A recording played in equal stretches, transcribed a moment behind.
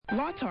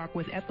Law Talk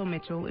with Ethel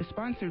Mitchell is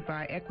sponsored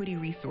by Equity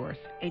Resource,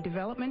 a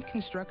development,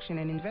 construction,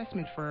 and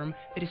investment firm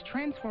that is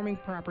transforming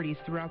properties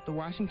throughout the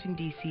Washington,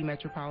 D.C.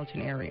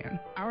 metropolitan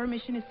area. Our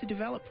mission is to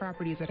develop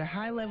properties at a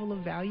high level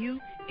of value,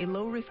 a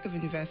low risk of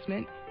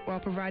investment, while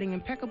providing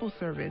impeccable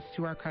service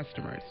to our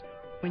customers.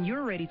 When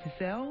you're ready to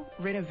sell,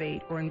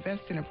 renovate, or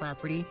invest in a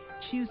property,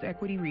 choose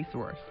Equity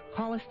Resource.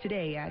 Call us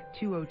today at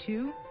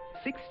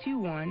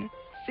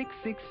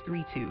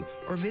 202-621-6632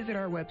 or visit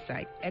our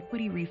website,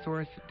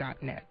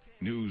 equityresource.net.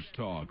 News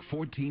Talk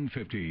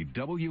 1450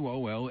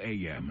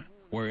 WOL-AM,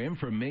 where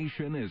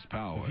information is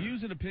power. The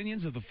views and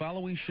opinions of the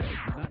following show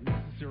do not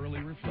necessarily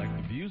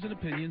reflect the views and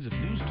opinions of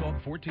News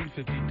Talk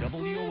 1450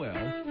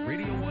 WOL,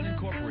 Radio 1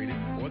 Incorporated,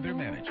 or their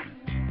management.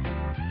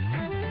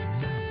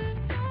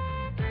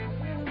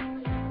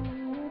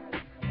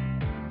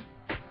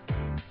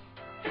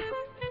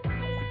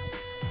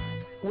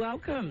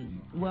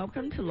 Welcome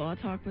to Law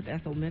Talk with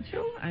Ethel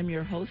Mitchell. I'm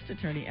your host,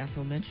 Attorney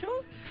Ethel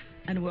Mitchell,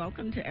 and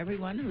welcome to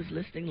everyone who's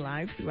listening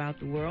live throughout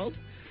the world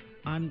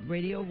on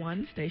Radio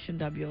 1, station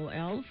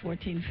WOL,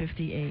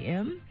 1450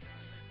 AM,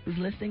 who's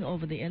listening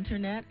over the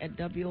internet at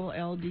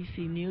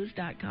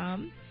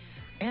WOLDCnews.com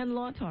and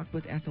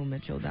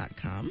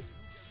lawtalkwithethelmitchell.com.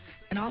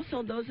 And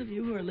also those of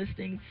you who are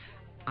listening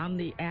on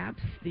the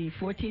apps, the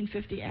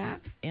 1450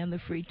 app and the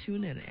free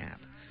TuneIn app.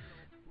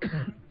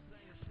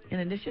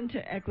 In addition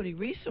to Equity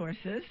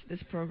Resources,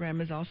 this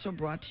program is also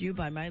brought to you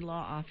by my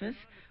law office,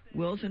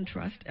 Wills and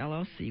Trust,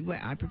 LLC,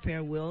 where I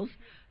prepare wills,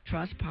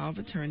 trust, power of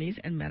attorneys,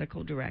 and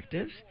medical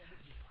directives.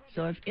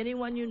 So if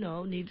anyone you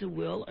know needs a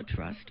will, a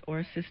trust, or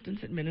assistance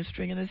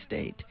administering an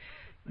estate,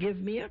 give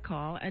me a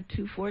call at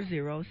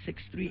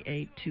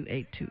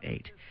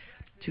 240-638-2828,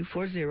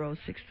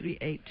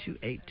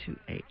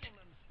 240-638-2828.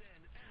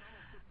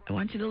 I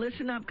want you to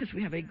listen up because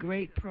we have a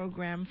great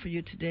program for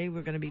you today.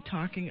 We're going to be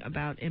talking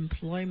about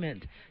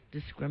employment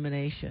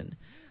discrimination.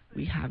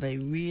 We have a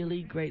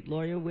really great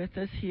lawyer with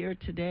us here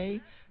today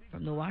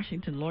from the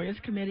Washington Lawyers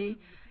Committee.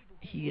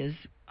 He is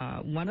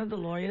one of the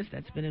lawyers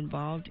that's been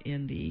involved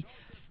in the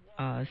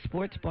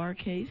sports bar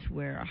case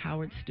where a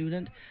Howard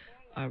student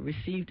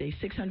received a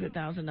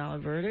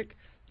 $600,000 verdict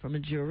from a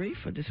jury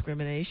for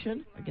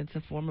discrimination against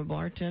a former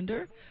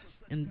bartender.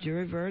 In the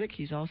jury verdict,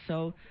 he's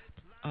also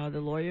the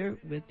lawyer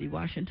with the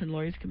Washington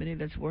Lawyers Committee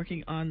that's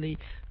working on the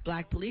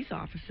black police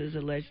officers'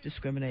 alleged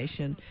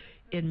discrimination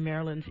in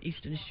Maryland's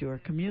Eastern Shore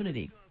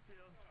community.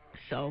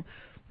 So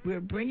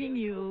we're bringing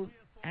you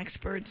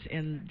experts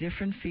in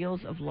different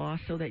fields of law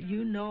so that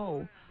you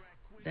know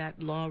that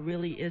law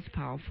really is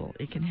powerful.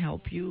 It can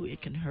help you.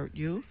 It can hurt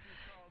you.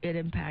 It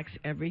impacts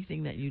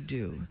everything that you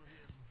do.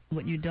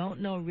 What you don't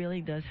know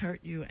really does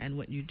hurt you, and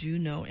what you do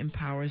know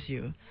empowers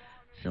you.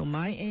 So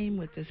my aim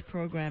with this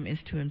program is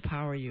to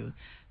empower you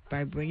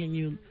by bringing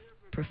you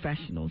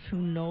professionals who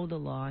know the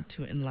law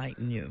to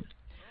enlighten you.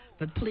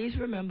 But please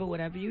remember,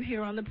 whatever you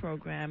hear on the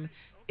program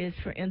is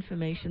for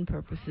information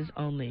purposes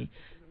only.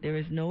 There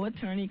is no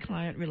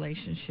attorney-client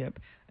relationship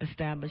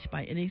established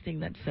by anything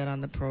that's said on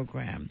the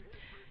program.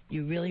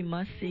 You really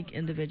must seek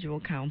individual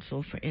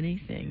counsel for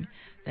anything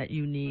that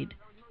you need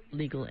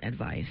legal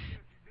advice.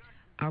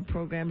 Our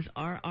programs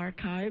are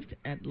archived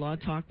at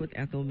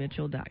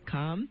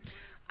lawtalkwithethelmitchell.com.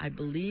 I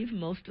believe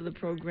most of the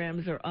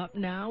programs are up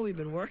now. We've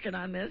been working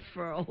on this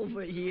for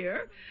over a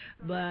year.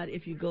 But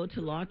if you go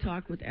to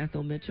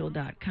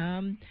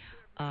lawtalkwithethelmitchell.com,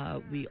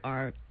 we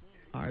are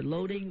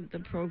loading the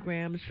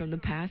programs from the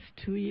past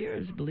 2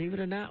 years. Believe it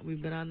or not,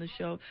 we've been on the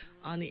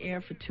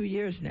air for 2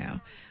 years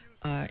now.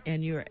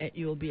 And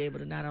you'll be able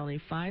to not only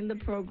find the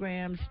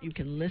programs, you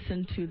can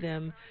listen to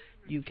them,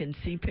 you can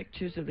see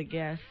pictures of the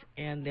guests,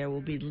 and there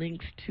will be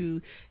links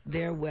to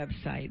their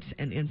websites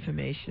and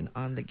information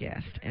on the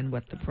guest and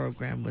what the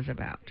program was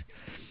about.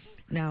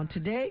 Now,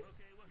 today,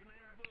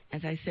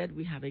 as I said,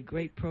 we have a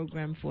great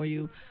program for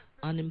you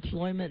on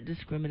employment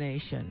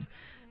discrimination.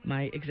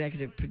 My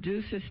executive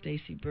producer,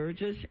 Stacy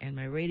Burgess, and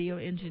my radio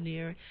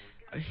engineer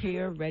are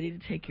here ready to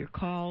take your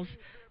calls.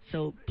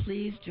 So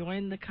please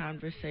join the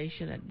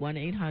conversation at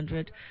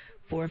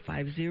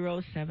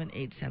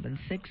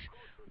 1-800-450-7876,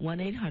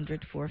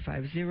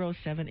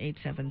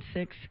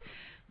 1-800-450-7876.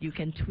 You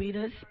can tweet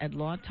us at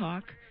Law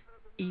Talk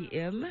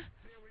EM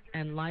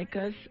and like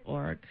us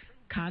or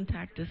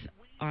contact us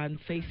on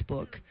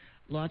Facebook,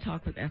 Law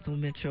Talk with Ethel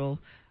Mitchell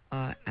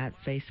at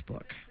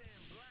Facebook.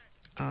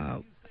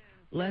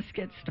 Let's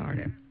get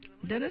started.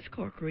 Dennis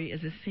Corkery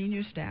is a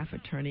senior staff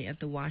attorney at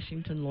the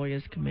Washington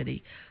Lawyers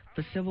Committee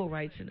for Civil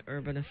Rights and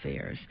Urban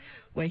Affairs,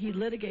 where he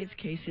litigates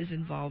cases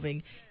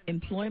involving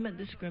employment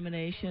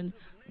discrimination,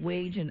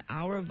 wage and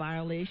hour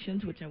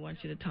violations, which I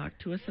want you to talk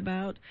to us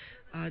about,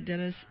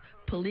 Dennis,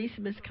 police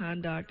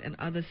misconduct, and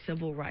other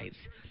civil rights.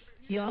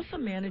 He also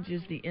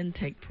manages the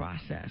intake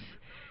process.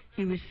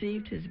 He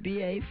received his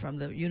BA from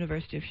the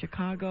University of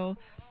Chicago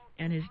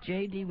and his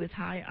JD with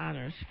high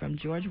honors from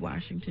George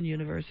Washington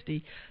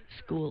University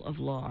School of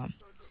Law.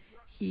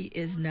 He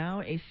is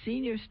now a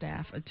senior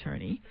staff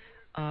attorney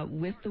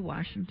with the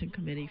Washington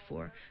Committee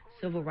for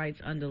Civil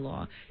Rights Under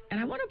Law. And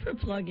I want to put a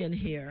plug in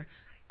here.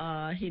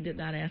 He did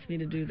not ask me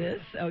to do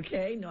this,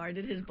 okay, nor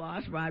did his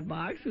boss, Rod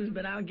Box, who's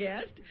been our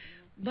guest.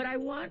 But I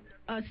want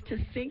us to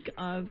think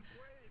of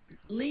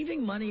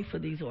leaving money for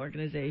these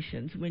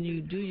organizations when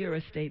you do your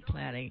estate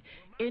planning.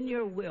 In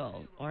your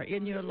will or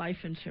in your life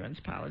insurance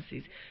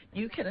policies,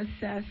 you can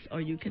assess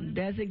or you can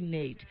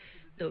designate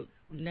the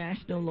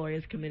National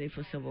Lawyers Committee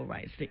for Civil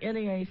Rights, the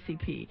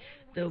NAACP,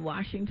 the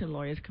Washington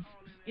Lawyers.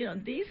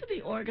 These are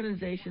the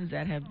organizations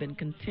that have been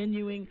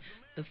continuing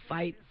the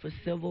fight for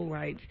civil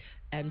rights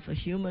and for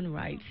human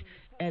rights,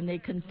 and they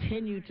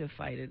continue to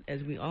fight it.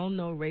 As we all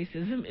know,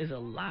 racism is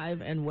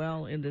alive and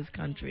well in this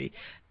country,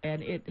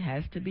 and it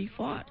has to be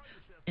fought.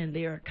 And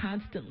they are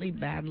constantly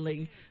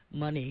battling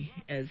money,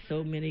 as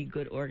so many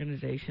good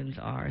organizations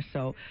are.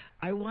 So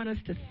I want us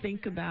to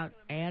think about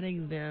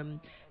adding them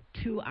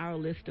to our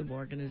list of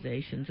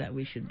organizations that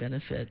we should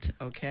benefit,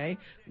 okay?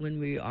 When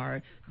we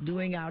are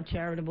doing our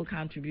charitable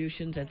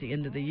contributions at the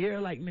end of the year,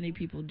 like many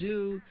people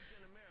do,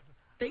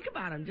 think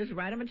about them. Just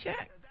write them a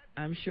check.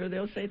 I'm sure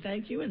they'll say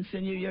thank you and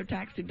send you your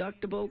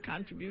tax-deductible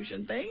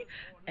contribution thing.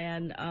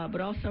 And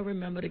but also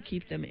remember to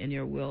keep them in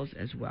your wills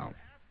as well.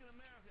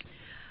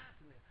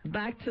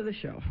 Back to the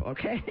show,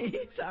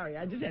 okay? Sorry,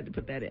 I just had to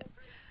put that in.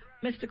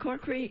 Mr.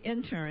 Corkery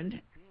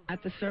interned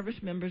at the Service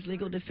Members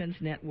Legal Defense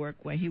Network,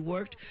 where he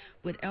worked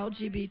with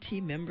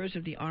LGBT members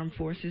of the armed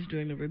forces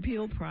during the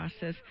repeal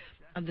process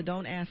of the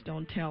Don't Ask,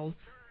 Don't Tell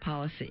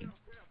policy.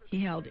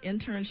 He held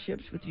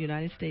internships with the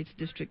United States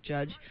District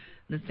Judge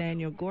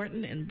Nathaniel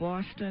Gorton in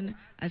Boston,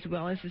 as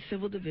well as the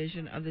Civil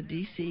Division of the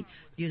D.C.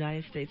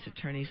 United States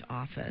Attorney's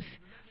Office.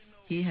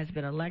 He has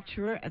been a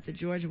lecturer at the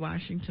George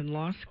Washington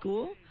Law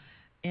School,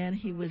 and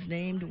he was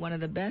named one of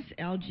the best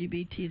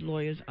LGBT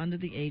lawyers under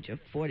the age of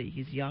 40.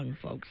 He's young,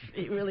 folks.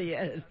 He really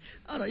is.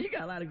 Oh, no, you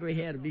got a lot of gray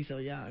hair to be so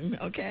young,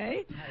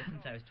 okay? I've had it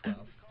since I was 12.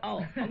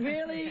 Oh,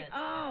 really?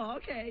 Oh,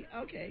 okay,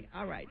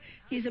 all right.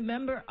 He's a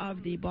member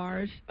of the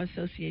Bars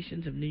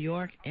Associations of New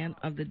York and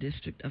of the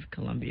District of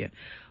Columbia.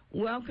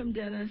 Welcome,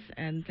 Dennis,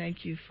 and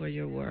thank you for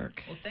your work.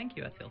 Well, thank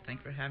you, Ethel.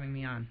 Thanks for having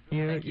me on.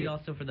 You're thank you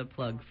also for the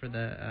plug for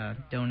the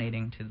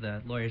donating to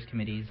the lawyers'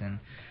 committees and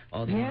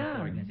all the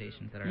wonderful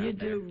organizations that are out there. You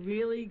do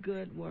really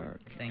good work.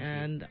 Thank you.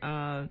 And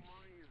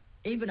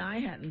even I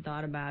hadn't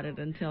thought about it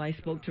until I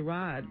spoke to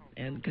Rod,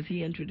 and because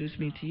he introduced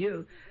me to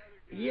you.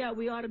 Yeah,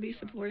 we ought to be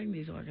supporting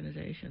these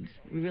organizations.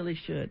 We really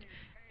should.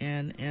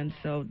 And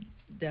so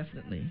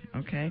definitely,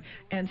 okay?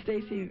 And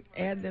Stacy,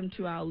 add them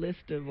to our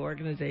list of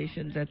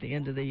organizations at the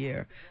end of the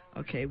year.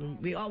 Okay,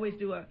 we always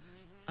do a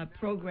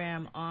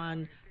program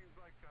on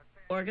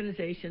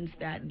organizations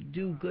that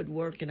do good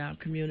work in our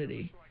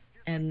community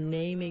and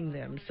naming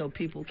them so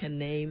people can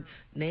name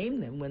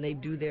them when they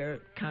do their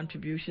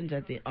contributions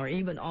or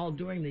even all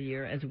during the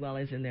year, as well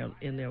as in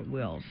their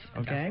wills,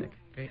 okay? Fantastic.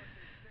 Great.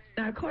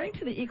 Now, according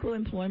to the Equal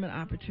Employment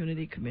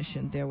Opportunity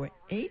Commission, there were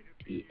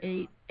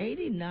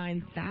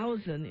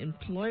 89,000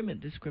 employment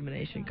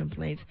discrimination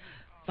complaints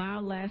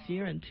filed last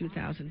year in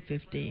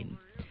 2015.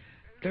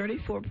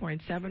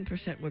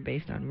 34.7% were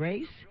based on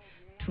race,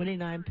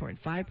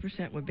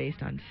 29.5% were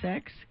based on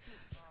sex,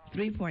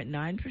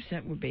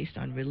 3.9% were based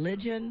on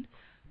religion,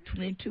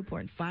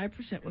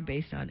 22.5% were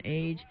based on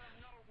age,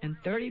 and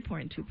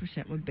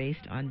 30.2% were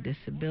based on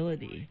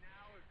disability.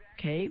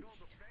 Okay?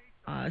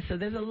 So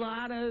there's a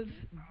lot of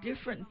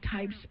different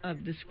types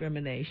of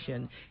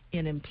discrimination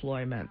in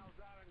employment.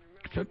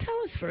 So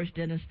tell us first,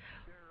 Dennis,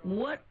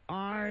 what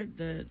are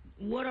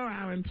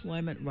our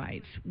employment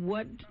rights?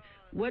 What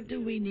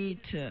do we need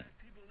to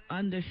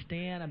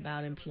understand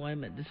about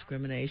employment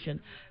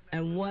discrimination,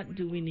 and what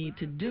do we need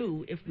to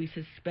do if we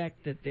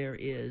suspect that there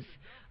is,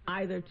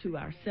 either to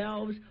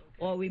ourselves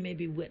or we may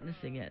be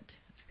witnessing it?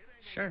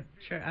 Sure,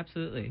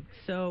 absolutely.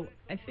 So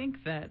I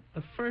think that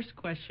the first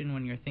question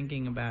when you're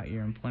thinking about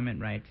your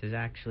employment rights is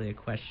actually a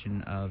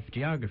question of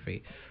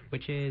geography,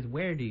 which is,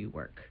 where do you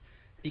work?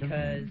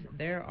 Because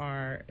there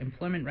are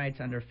employment rights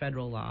under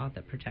federal law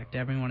that protect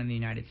everyone in the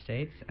United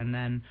States, and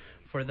then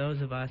for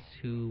those of us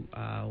who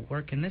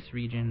work in this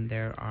region,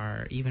 there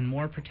are even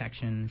more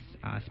protections,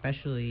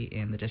 especially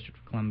in the District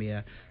of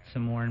Columbia,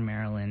 some more in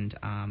Maryland,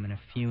 and a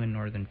few in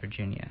Northern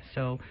Virginia.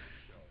 So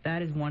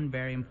that is one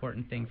very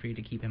important thing for you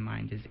to keep in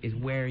mind is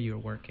where you're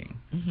working.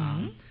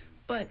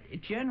 But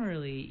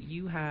generally,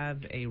 you have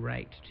a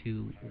right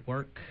to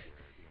work,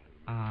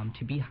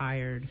 to be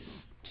hired,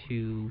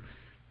 to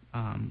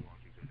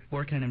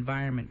work in an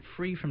environment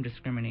free from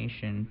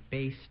discrimination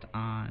based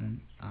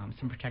on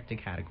some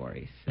protected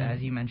categories.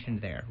 As you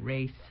mentioned there,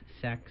 race,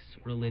 sex,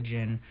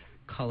 religion,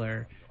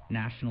 color,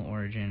 national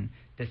origin,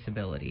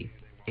 disability,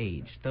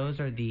 age. Those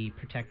are the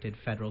protected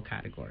federal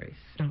categories.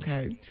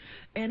 Okay.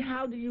 And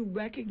how do you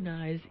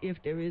recognize if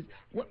there is,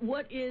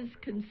 what is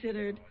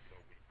considered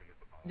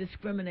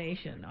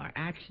discrimination or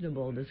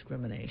actionable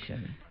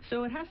discrimination?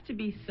 So it has to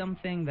be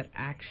something that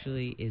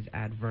actually is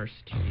adverse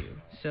to you.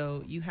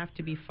 So you have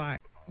to be fired.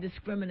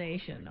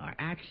 Discrimination or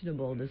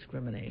actionable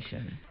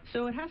discrimination.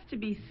 So it has to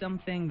be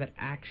something that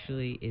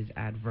actually is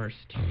adverse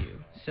to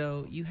you.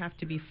 So you have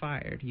to be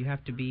fired. You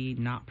have to be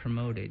not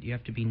promoted. You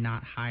have to be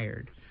not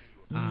hired.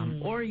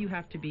 Or you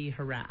have to be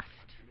harassed.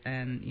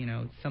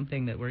 and,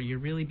 something that where you're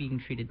really being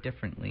treated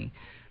differently.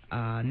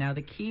 Now,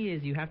 the key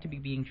is you have to be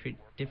being treated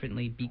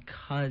differently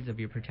because of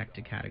your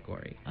protected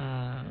category.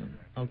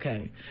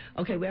 Okay,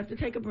 we have to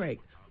take a break.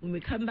 When we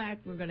come back,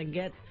 we're going to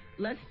get...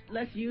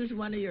 Let's use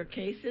one of your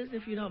cases,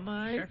 if you don't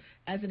mind, Sure.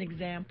 as an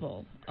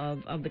example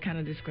of the kind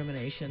of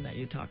discrimination that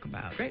you talk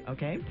about. Great.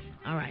 Okay?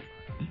 All right.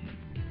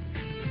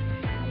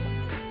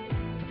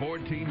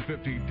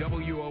 1450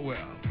 WOL,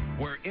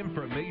 where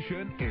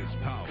information is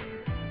power.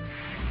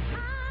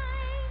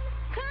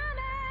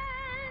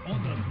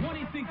 On the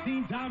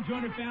 2016 Tom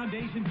Joyner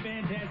Foundation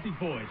Fantastic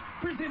Voyage,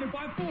 presented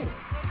by Ford.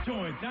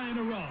 Join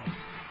Diana Ross,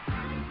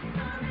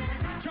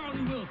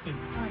 Charlie Wilson,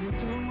 How you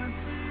doing?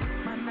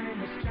 My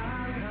name is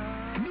Charlie.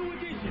 New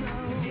Edition,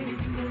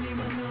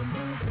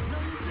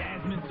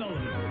 Jasmine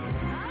Sullivan,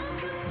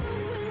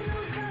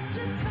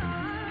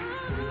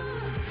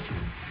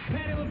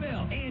 Patti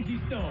LaBelle, Angie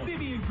Stone,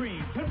 Vivian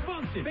Green,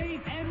 Confunction,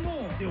 Faith, and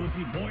more. There will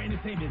be more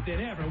entertainment than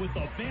ever with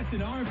the best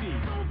in R&B.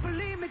 Don't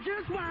believe me,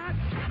 just watch.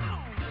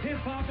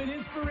 Hip-hop and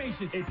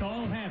inspiration. It's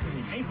all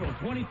happening April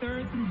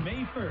 23rd through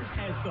May 1st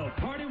as the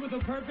Party with a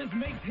Purpose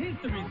makes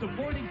history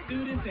supporting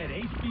students at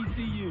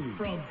HBCU.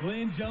 From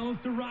Glenn Jones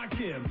to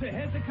Rakim to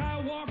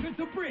Hezekiah Walker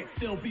to Brick,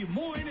 there'll be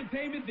more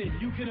entertainment than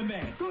you can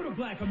imagine. Go to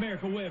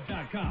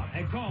blackamericaweb.com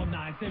and call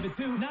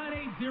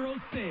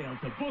 972-980-SAIL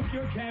to book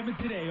your cabin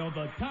today on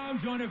the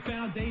Tom Joyner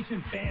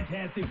Foundation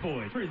Fantastic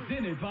Voyage,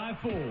 presented by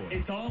Ford.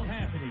 It's all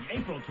happening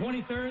April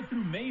 23rd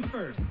through May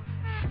 1st.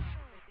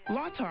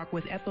 Law Talk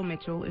with Ethel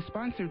Mitchell is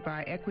sponsored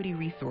by Equity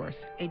Resource,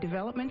 a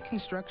development,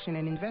 construction,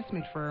 and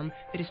investment firm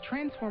that is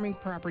transforming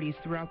properties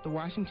throughout the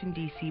Washington,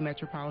 D.C.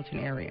 metropolitan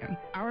area.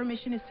 Our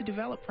mission is to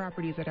develop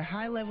properties at a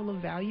high level of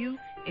value,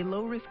 a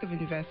low risk of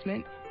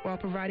investment, while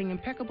providing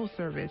impeccable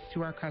service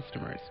to our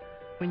customers.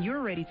 When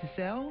you're ready to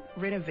sell,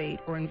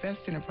 renovate, or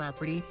invest in a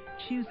property,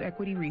 choose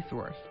Equity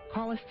Resource.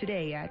 Call us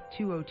today at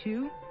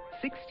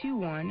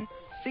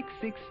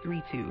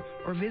 202-621-6632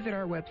 or visit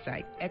our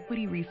website,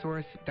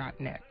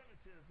 equityresource.net.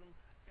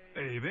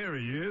 Hey, there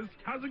he is.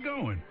 How's it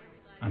going?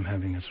 I'm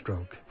having a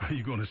stroke. Are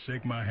you going to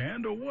shake my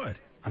hand or what?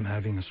 I'm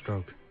having a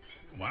stroke.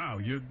 Wow,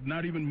 you're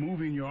not even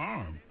moving your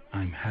arm.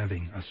 I'm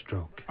having a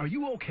stroke. Are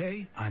you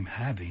okay? I'm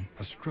having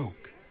a stroke.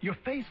 Your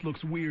face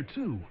looks weird,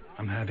 too.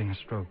 I'm having a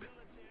stroke.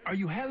 Are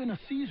you having a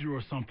seizure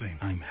or something?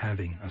 I'm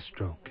having a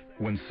stroke.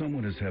 When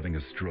someone is having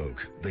a stroke,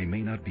 they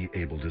may not be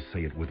able to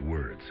say it with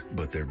words,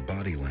 but their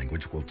body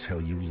language will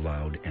tell you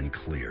loud and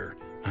clear.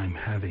 I'm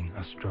having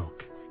a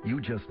stroke. You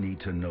just need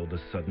to know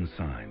the sudden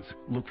signs.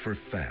 Look for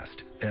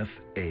FAST,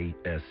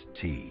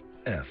 F-A-S-T.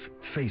 F,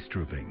 face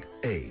drooping.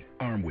 A,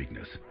 arm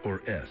weakness.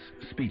 Or S,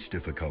 speech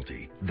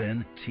difficulty.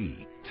 Then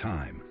T,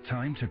 time.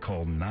 Time to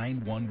call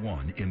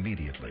 911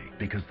 immediately,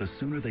 because the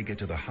sooner they get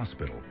to the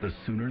hospital, the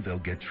sooner they'll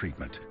get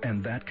treatment.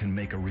 And that can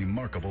make a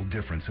remarkable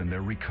difference in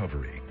their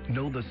recovery.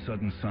 Know the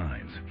sudden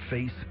signs.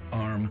 Face,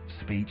 arm,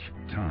 speech,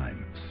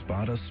 time.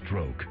 Spot a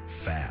stroke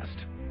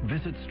fast.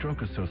 Visit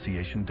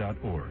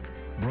strokeassociation.org.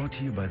 Brought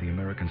to you by the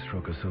American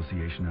Stroke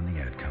Association and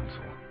the Ad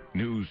Council.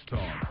 News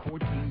Talk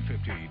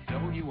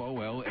 1450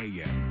 WOL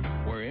AM,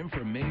 where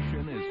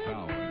information is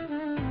power.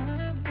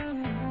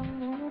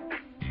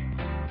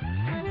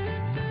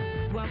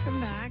 Welcome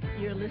back.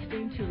 You're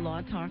listening to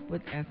Law Talk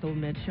with Ethel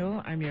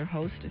Mitchell. I'm your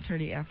host,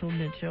 Attorney Ethel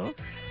Mitchell.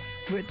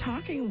 We're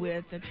talking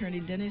with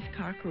Attorney Dennis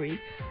Corkery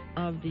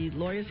of the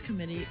Lawyers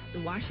Committee, the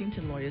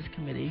Washington Lawyers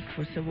Committee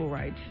for Civil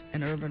Rights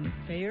and Urban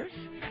Affairs.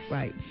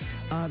 Right.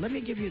 Let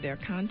me give you their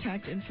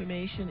contact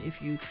information. If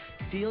you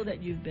feel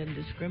that you've been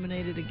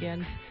discriminated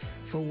against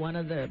for one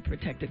of the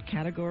protected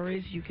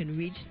categories, you can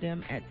reach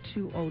them at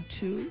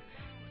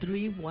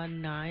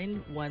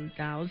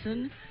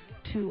 202-319-1000,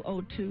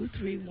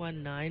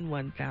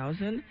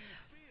 202-319-1000.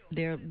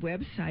 Their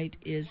website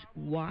is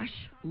washlaw,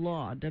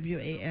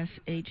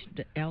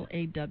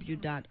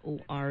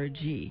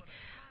 WASHLAW.org.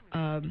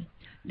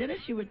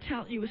 Dennis, you were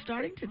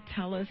starting to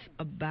tell us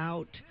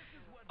about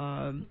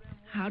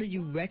how do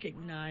you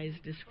recognize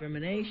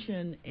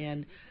discrimination,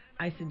 and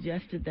I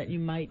suggested that you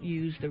might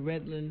use the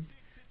red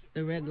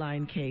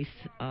line case.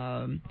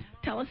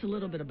 Tell us a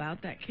little bit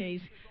about that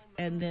case,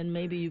 and then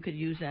maybe you could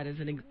use that as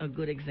a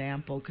good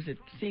example, because it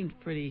seemed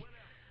pretty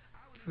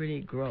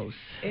gross.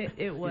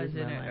 It was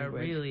a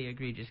really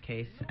egregious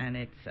case, and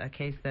it's a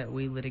case that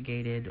we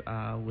litigated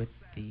with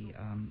the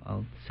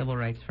civil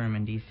rights firm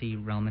in D.C.,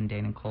 Relman,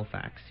 Dane &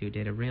 Colfax, who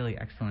did a really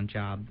excellent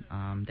job.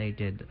 They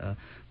did a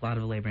lot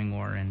of laboring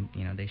war, and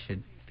they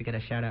should get a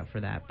shout out for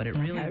that. But it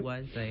really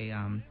was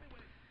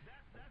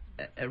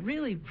a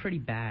really pretty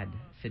bad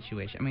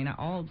situation. I mean,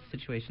 all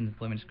situations of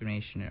employment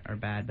discrimination are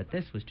bad, but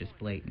this was just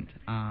blatant.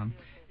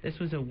 This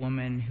was a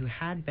woman who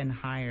had been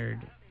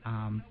hired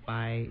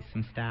by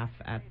some staff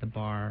at the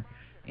bar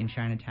in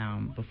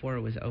Chinatown before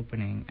it was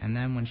opening, and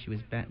then when she was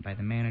bent by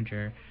the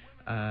manager,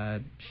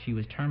 she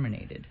was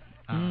terminated.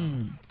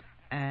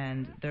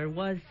 And there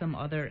was some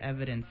other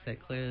evidence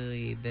that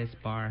clearly this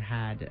bar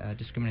had a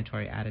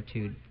discriminatory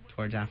attitude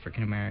towards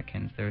African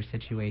Americans. There were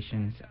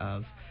situations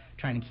of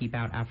trying to keep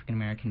out African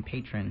American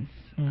patrons.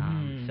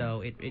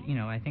 So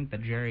I think the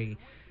jury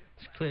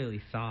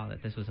clearly saw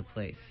that this was a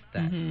place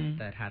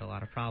that had a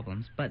lot of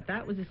problems. But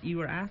that was you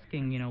were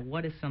asking,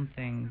 what is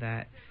something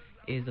that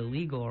is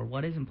illegal or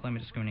what is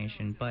employment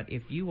discrimination? But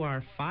if you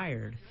are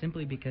fired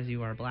simply because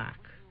you are black,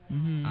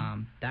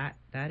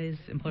 that is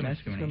employment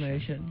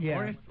discrimination.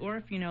 Yeah. Or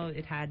if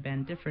it had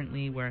been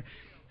differently, where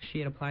she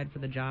had applied for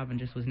the job and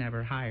just was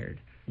never hired,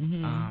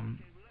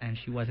 and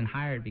she wasn't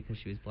hired because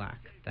she was black.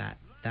 That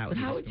would. But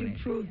be how would you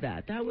discrimination. prove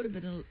that? That would have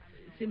been. It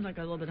seems like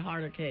a little bit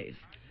harder case.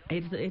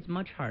 It's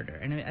much harder,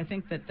 and I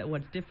think that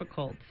what's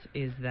difficult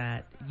is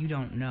that you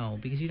don't know,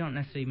 because you don't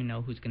necessarily even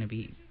know who's going to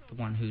be the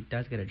one who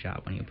does get a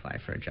job when you apply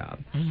for a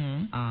job.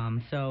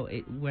 So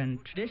when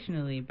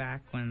traditionally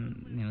back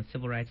when the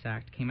Civil Rights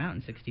Act came out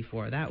in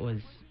 '64, that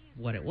was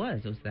what it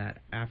was that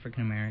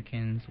African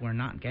Americans were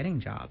not getting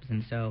jobs,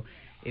 and so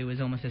it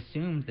was almost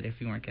assumed that if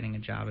you weren't getting a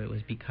job, it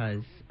was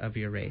because of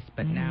your race.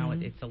 But now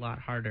it's a lot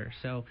harder.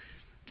 So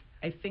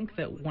I think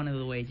that one of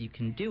the ways you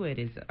can do it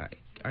is,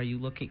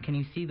 can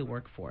you see the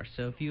workforce?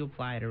 So if you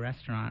apply at a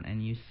restaurant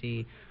and you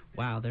see,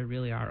 wow, there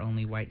really are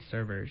only white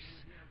servers,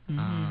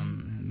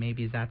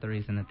 maybe is that the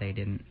reason that they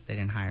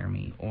didn't hire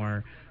me?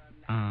 Or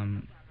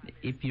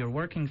if you're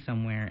working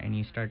somewhere and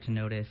you start to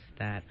notice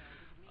that,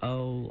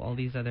 all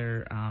these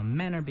other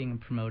men are being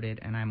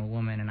promoted and I'm a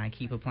woman and I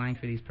keep applying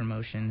for these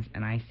promotions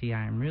and I see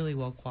I'm really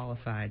well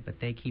qualified, but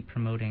they keep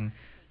promoting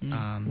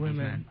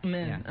women,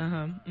 men.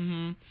 Yeah.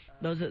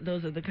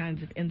 Those are the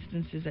kinds of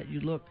instances that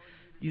you look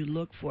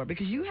for,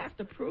 because you have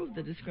to prove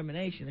the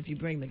discrimination if you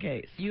bring the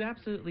case. You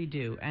absolutely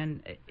do,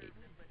 and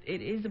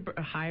it is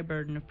a high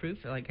burden of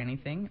proof, like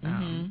anything.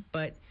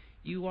 But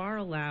you are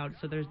allowed.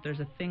 So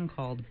there's a thing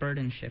called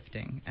burden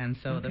shifting, and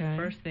so the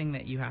first thing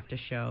that you have to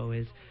show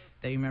is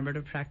that you remembered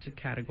a protected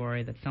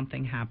category, that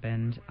something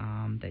happened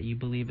that you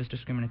believe is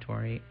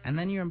discriminatory, and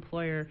then your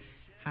employer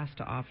has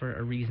to offer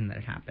a reason that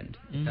it happened.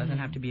 It doesn't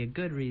have to be a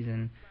good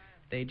reason.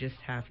 They just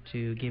have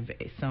to give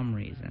some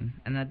reason.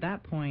 And at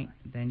that point,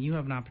 then you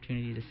have an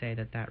opportunity to say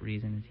that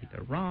reason is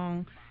either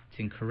wrong, it's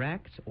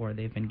incorrect, or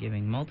they've been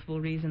giving multiple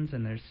reasons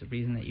and there's a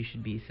reason that you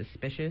should be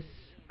suspicious.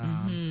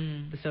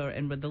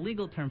 But the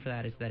legal term for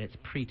that is that it's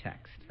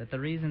pretext, that the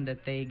reason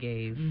that they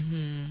gave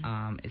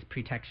is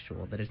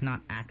pretextual, that it's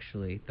not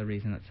actually the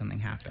reason that something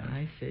happened.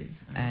 I see.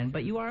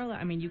 But you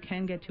are, you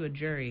can get to a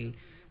jury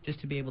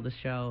just to be able to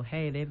show,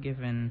 hey, they've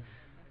given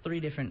 3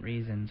 different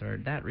reasons, or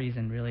that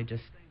reason really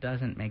just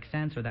doesn't make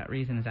sense, or that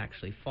reason is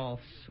actually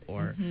false,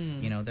 or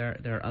there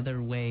are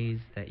other ways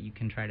that you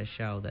can try to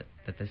show that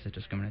this is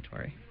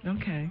discriminatory.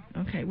 Okay.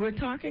 We're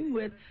talking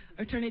with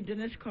Attorney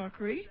Dennis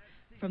Corkery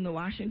from the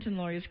Washington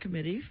Lawyers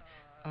Committee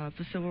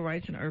for Civil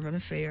Rights and Urban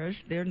Affairs.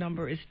 Their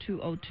number is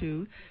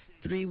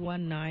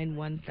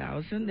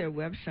 202-319-1000. Their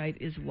website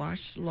is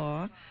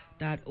washlaw.org.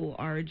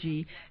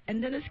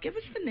 And Dennis, give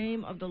us the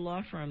name of the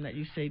law firm that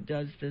you say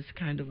does this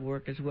kind of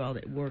work as well,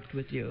 that worked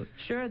with you.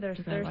 Sure,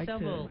 there's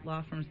several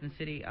law firms in the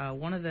city.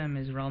 One of them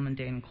is Rellman,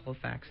 Dane &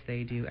 Colfax.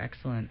 They do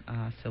excellent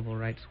civil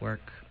rights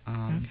work.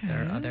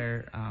 There are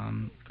other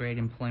great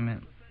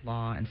employment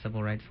law and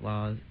civil rights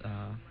law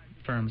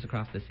firms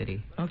across the city.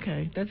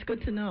 Okay, that's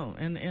good to know,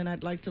 and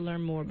I'd like to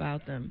learn more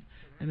about them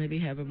and maybe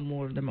have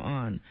more of them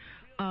on.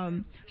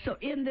 So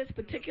in this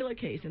particular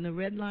case, in the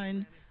Red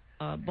Line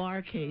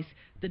bar case,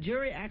 the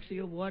jury actually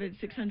awarded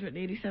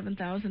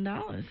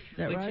 $687,000. Is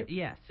that right?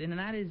 Yes, and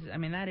that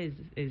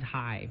is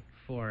high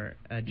for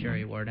a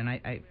jury award, and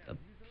I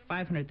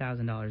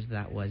 $500,000 of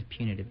that was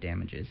punitive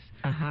damages,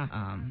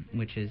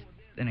 which is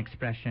an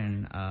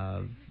expression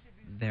of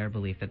their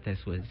belief that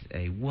this was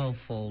a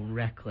willful,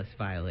 reckless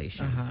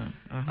violation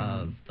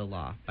of the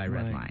law by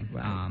Red Line.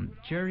 Right.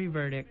 Jury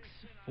verdicts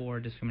for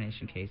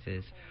discrimination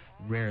cases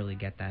rarely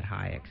get that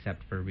high,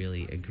 except for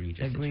really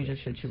egregious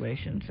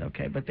situations.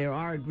 Okay, but there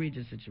are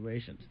egregious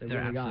situations. There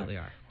absolutely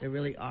are. There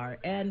really are.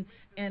 And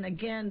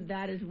again,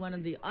 that is one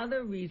of the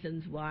other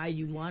reasons why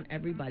you want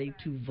everybody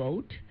to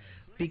vote,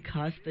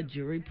 because the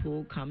jury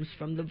pool comes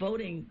from the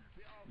voting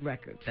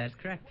records. That's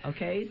correct.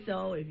 Okay,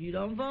 so if you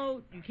don't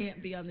vote, you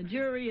can't be on the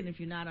jury, and if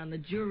you're not on the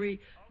jury,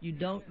 you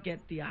don't get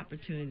the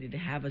opportunity to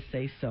have a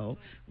say-so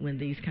when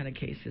these kind of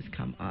cases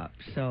come up.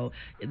 So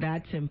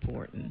that's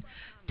important.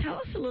 Tell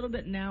us a little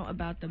bit now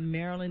about the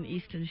Maryland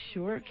Eastern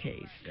Shore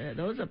case.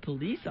 Those are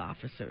police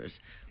officers.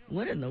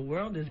 What in the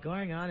world is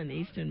going on in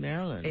Eastern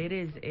Maryland? It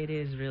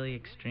is really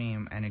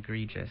extreme and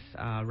egregious.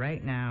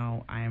 Right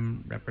now,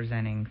 I'm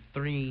representing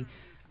 3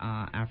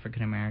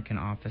 African-American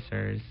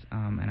officers,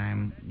 and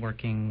I'm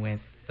working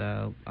with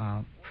the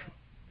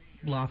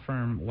law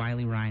firm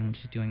Wiley Ryan, which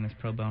is doing this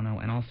pro bono,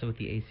 and also with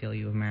the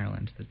ACLU of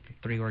Maryland. The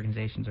 3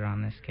 organizations are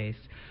on this case.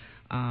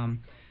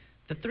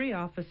 The 3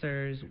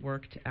 officers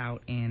worked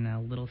out in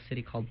a little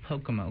city called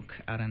Pocomoke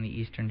out on the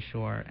Eastern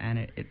Shore, and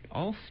it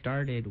all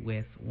started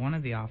with one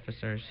of the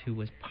officers who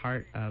was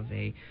part of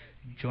a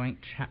joint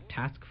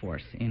task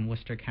force in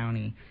Worcester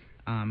County,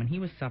 and he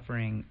was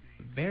suffering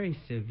very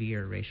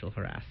severe racial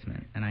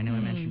harassment. And I know I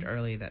mentioned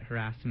earlier that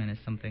harassment is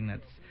something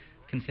that's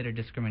considered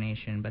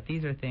discrimination, but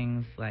these are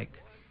things like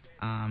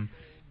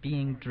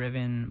being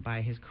driven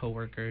by his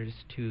coworkers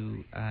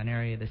to an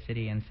area of the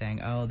city and saying,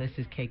 "Oh, this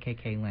is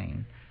KKK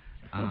Lane."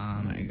 Oh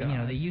my God. You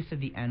know, the use of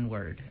the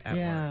N-word at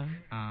Yeah. work.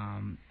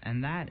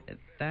 And that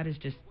is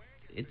just,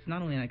 it's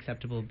not only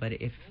unacceptable, but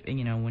if,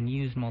 you know, when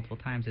used multiple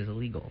times is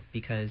illegal,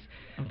 because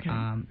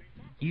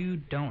you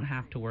don't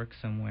have to work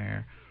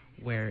somewhere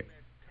where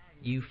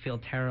you feel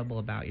terrible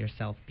about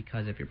yourself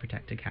because of your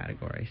protected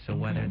category. So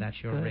whether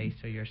that's your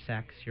race or your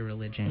sex, your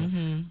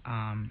religion,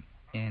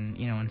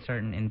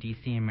 in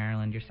D.C. and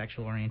Maryland, your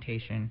sexual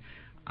orientation.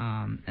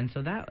 And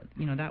so that,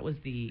 you know, that was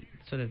the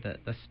sort of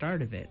the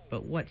start of it.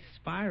 But what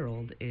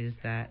spiraled is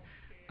that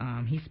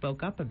he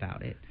spoke up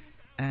about it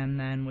and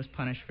then was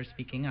punished for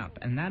speaking up.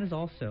 And that is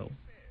also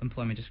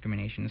employment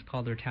discrimination. It's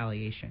called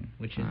retaliation,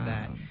 which is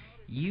that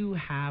you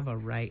have a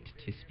right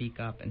to speak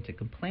up and to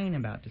complain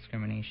about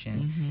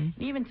discrimination,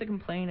 even to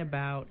complain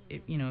about,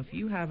 if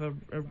you have a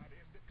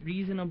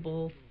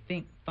reasonable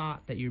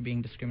thought that you're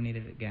being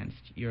discriminated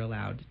against, you're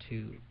allowed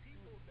to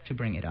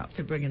bring it up.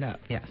 To bring it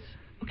up. Yes.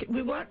 Okay,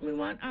 we want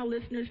our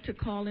listeners to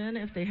call in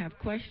if they have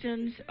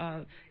questions.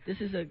 This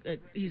is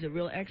he's a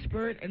real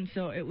expert, and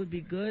so it would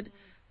be good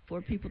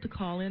for people to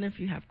call in if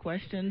you have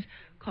questions.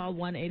 Call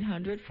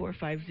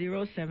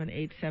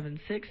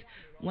 1-800-450-7876,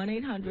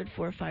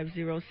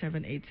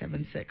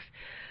 1-800-450-7876.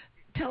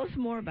 Tell us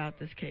more about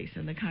this case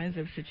and the kinds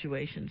of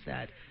situations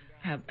that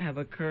have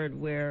occurred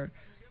where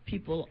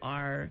people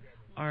are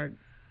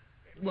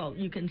well,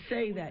 you can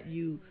say that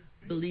you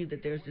believe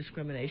that there's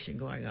discrimination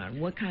going on.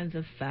 What kinds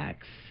of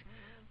facts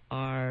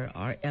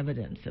are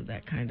evidence of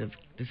that kind of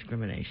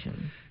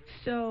discrimination?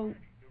 So,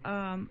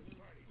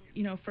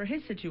 for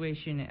his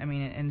situation, I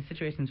mean, in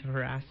situations of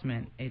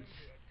harassment, it's,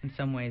 in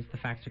some ways, the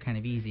facts are kind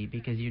of easy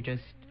because you're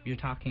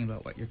talking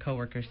about what your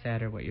coworker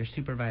said or what your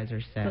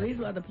supervisor said. So these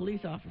were the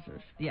police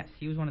officers? Yes,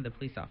 he was one of the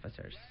police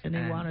officers. And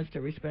they want us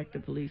to respect the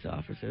police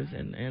officers,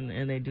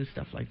 and they do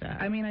stuff like that.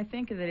 I mean, I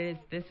think that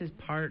this is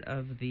part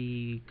of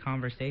the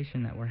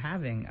conversation that we're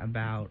having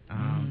about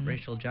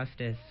racial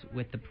justice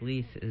with the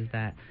police, is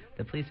that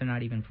the police are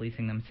not even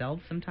policing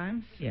themselves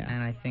sometimes. Yeah.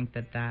 And I think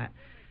that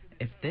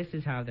if this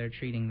is how they're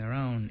treating their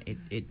own,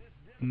 it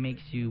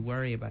makes you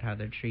worry about how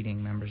they're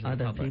treating members of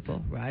the public. Other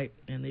people, right?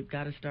 And they've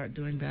got to start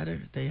doing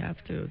better. They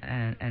have to.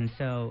 And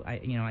so I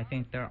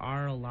think there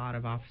are a lot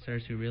of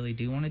officers who really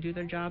do want to do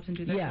their jobs and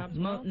do their jobs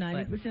well.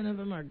 90% of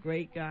them are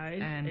great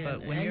guys.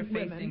 But when you're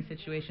facing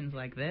situations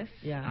like this,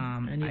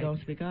 and you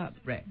don't speak up,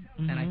 right?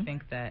 And I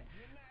think that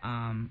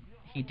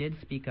he did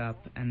speak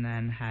up, and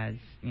then has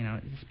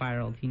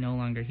spiraled.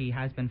 He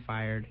has been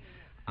fired.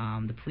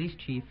 The police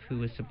chief who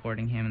was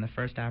supporting him, the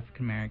first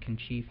African-American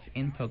chief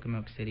in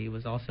Pocomoke City,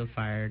 was also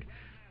fired.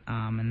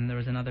 And then there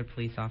was another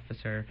police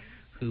officer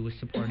who was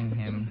supporting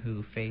him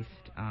who faced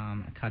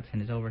cuts in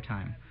his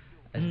overtime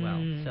as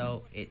well.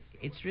 So it's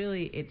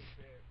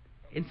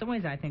in some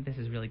ways I think this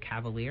is really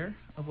cavalier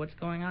of what's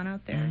going on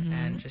out there,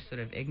 and just sort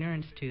of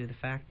ignorance to the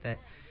fact that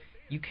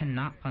you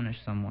cannot punish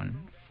someone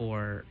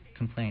for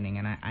complaining.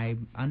 And I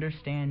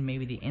understand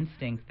maybe the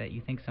instinct that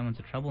you think someone's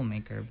a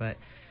troublemaker, but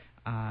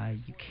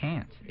you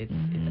can't. It's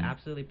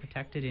absolutely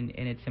protected,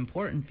 and it's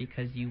important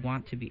because you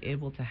want to be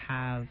able to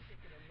have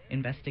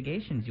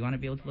investigations. You want to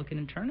be able to look at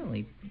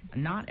internally.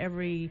 Not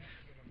every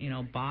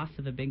boss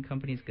of a big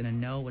company is going to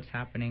know what's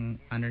happening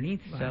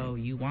underneath. Right. So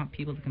you want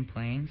people to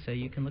complain so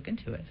you can look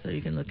into it.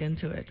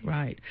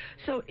 Right.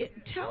 So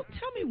tell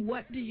me,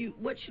 what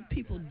should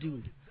people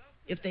do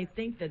if they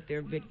think that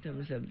they're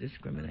victims of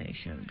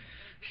discrimination?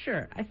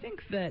 Sure. I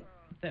think that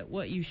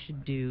what you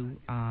should do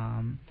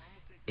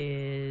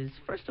is,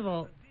 first of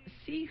all,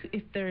 see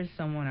if there is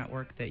someone at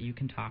work that you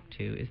can talk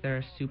to. Is there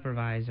a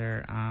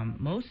supervisor?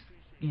 Most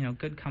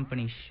good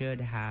companies should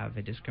have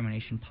a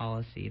discrimination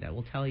policy that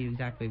will tell you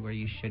exactly where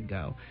you should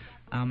go.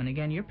 And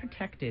again, you're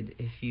protected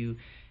if you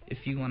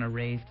want to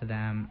raise to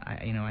them.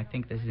 I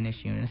think this is an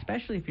issue, and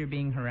especially if you're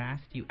being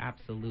harassed, you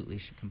absolutely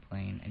should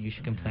complain, and you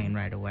should complain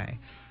right away.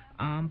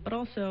 But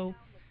also,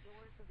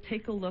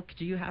 take a look.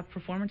 Do you have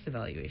performance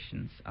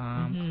evaluations?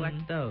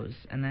 Collect those,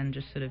 and then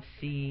just sort of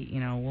see,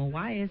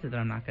 why is it that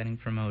I'm not getting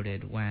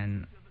promoted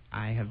when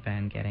I have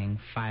been getting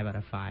 5 out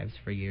of 5s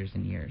for years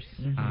and years?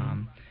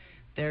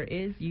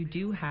 You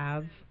do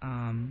have,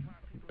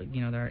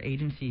 there are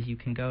agencies you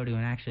can go to,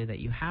 and actually that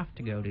you have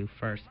to go to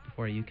first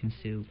before you can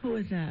sue. Who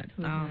is that?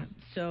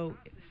 So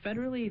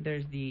federally,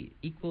 there's the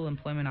Equal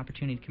Employment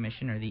Opportunity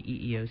Commission, or the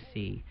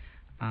EEOC,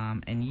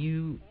 and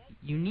you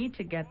need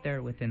to get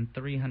there within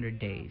 300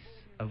 days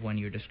of when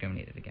you're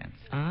discriminated against.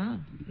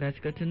 That's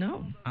good to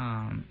know.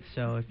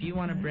 So if you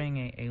want to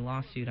bring a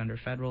lawsuit under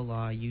federal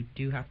law, you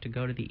do have to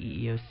go to the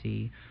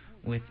EEOC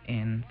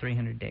within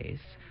 300 days.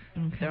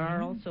 Okay. There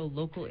are also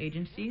local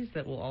agencies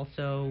that will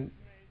also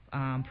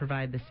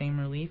provide the same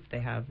relief.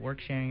 They have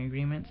work-sharing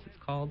agreements, it's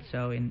called.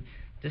 So in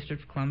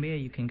District of Columbia,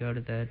 you can go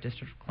to the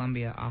District of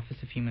Columbia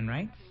Office of Human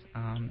Rights.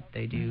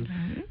 They do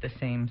the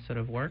same sort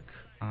of work,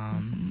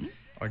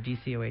 or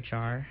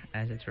DCOHR,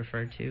 as it's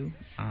referred to.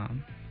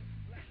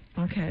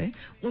 Okay.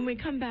 When we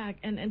come back,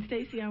 and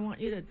Stacey, I want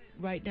you to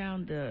write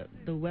down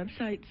the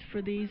websites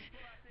for these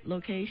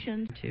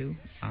locations? Too.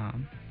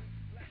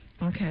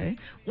 Okay.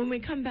 When we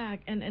come back,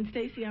 and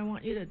Stacy, I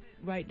want you to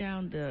write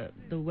down the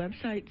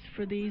websites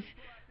for these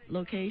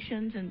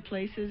locations and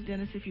places,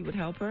 Dennis, if you would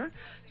help her,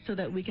 so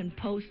that we can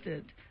post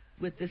it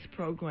with this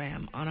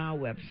program on our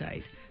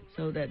website,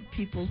 so that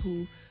people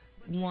who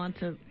want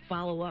to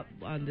follow up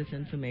on this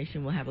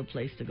information will have a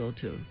place to go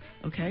to.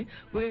 Okay?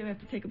 We're going to have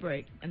to take a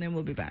break, and then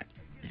we'll be back.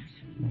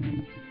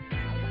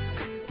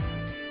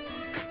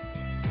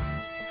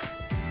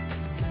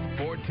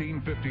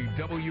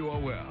 1450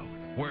 WOL,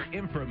 where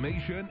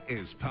information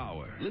is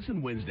power.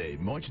 Listen Wednesday,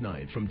 March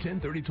 9th from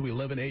 10:30 to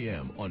 11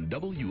 a.m. on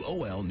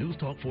WOL News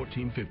Talk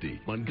 1450.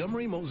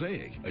 Montgomery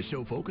Mosaic, a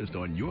show focused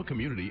on your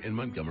community in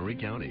Montgomery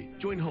County.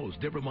 Join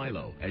host Deborah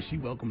Milo as she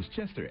welcomes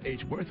Chester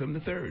H. Wortham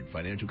III,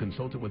 financial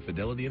consultant with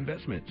Fidelity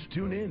Investments.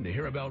 Tune in to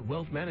hear about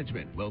wealth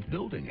management, wealth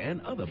building, and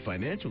other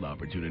financial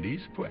opportunities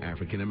for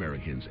African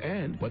Americans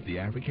and what the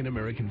African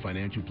American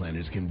financial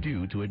planners can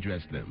do to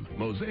address them.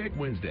 Mosaic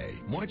Wednesday,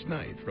 March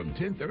 9th from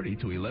 10:30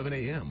 to 11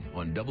 a.m.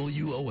 on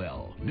WOL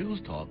News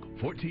Talk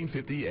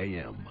 1450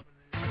 AM.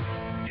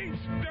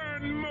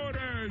 Eastern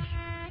Motors,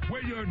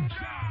 where your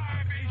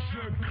job is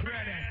your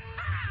credit.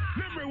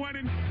 Number one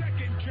in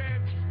second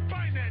chance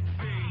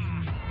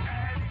financing.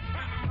 At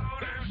Eastern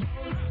Motors,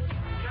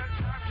 your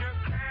job, your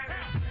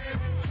credit.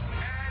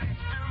 At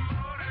Eastern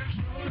Motors,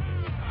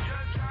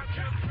 your job,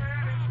 your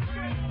credit.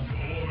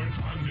 Ford,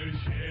 Honda,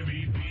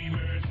 Chevy,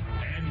 Beamers,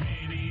 and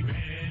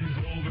minivans.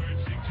 Over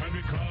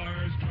 600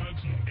 cars,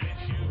 trucks,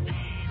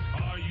 SUVs.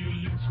 Are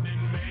you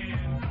listening,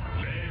 man?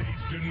 Let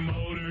Eastern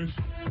Motors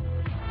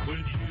put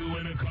you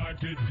in a car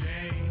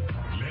today.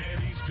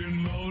 Let Eastern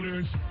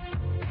Motors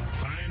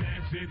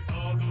finance it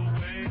all the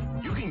way.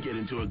 You can get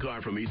into a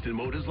car from Eastern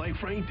Motors like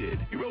Frank did.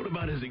 He wrote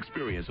about his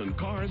experience on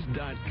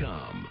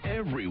Cars.com.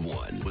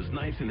 Everyone was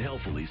nice and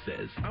helpful, he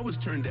says. I was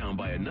turned down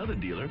by another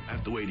dealer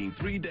after waiting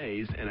 3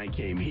 days, and I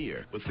came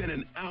here. Within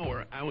an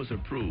hour, I was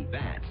approved.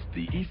 That's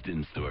the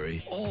Eastern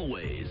story.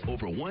 Always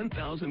over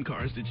 1,000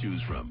 cars to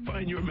choose from.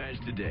 Find your match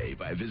today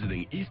by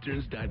visiting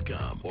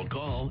Easterns.com or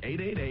call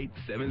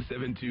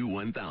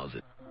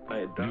 888-772-1000.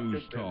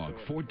 News Talk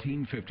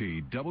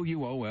 1450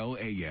 WOL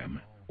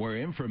AM, where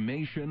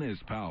information is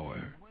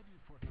power.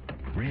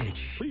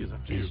 Rich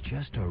is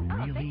just a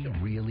really,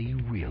 really,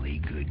 really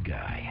good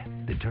guy.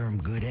 The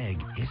term good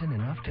egg isn't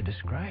enough to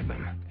describe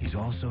him. He's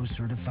also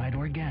certified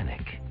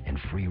organic and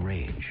free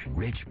range.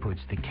 Rich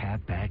puts the cap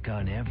back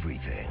on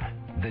everything.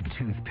 The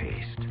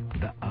toothpaste,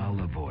 the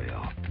olive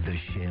oil, the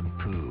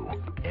shampoo,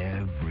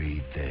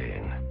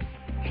 everything.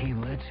 He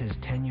lets his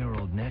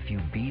 10-year-old nephew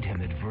beat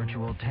him at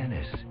virtual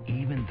tennis,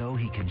 even though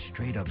he can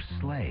straight up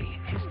slay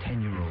his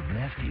 10-year-old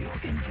nephew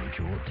in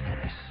virtual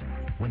tennis.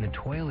 When the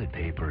toilet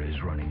paper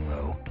is running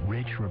low,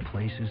 Rich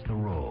replaces the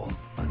roll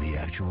on the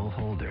actual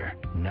holder,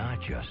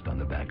 not just on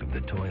the back of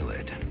the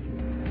toilet.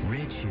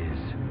 Rich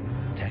is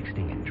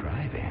texting and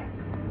driving.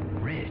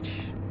 Rich,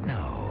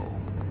 no.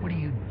 What are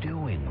you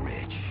doing,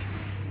 Rich?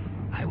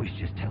 I was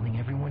just telling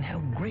everyone how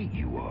great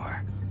you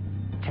are.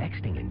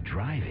 Texting and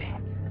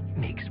driving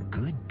makes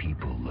good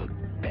people look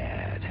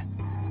bad.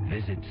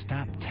 Visit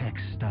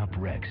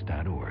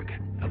StopTextStopWrecks.org.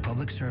 A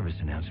public service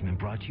announcement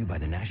brought to you by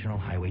the National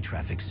Highway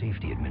Traffic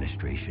Safety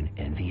Administration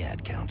and the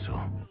Ad Council.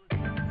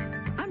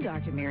 I'm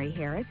Dr. Mary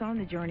Harris on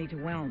the Journey to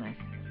Wellness.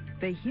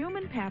 The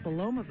human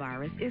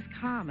papillomavirus is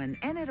common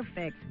and it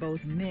affects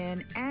both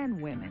men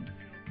and women.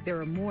 There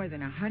are more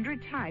than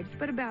 100 types,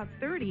 but about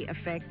 30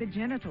 affect the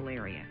genital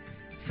area.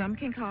 Some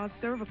can cause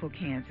cervical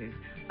cancers,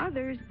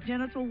 others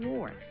genital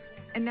warts.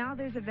 And now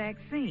there's a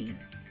vaccine.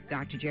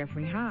 Dr.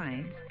 Jeffrey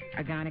Hines,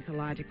 a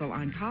gynecological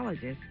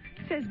oncologist,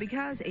 says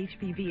because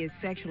HPV is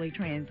sexually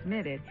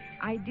transmitted,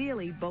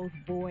 ideally both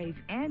boys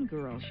and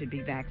girls should be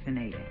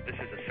vaccinated. This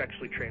is a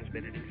sexually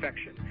transmitted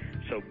infection,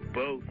 so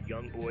both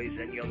young boys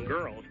and young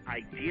girls,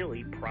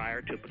 ideally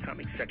prior to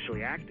becoming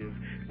sexually active,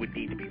 would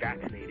need to be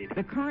vaccinated.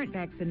 The current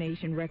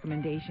vaccination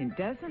recommendation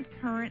doesn't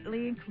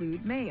currently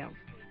include males,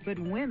 but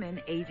women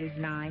ages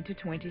 9 to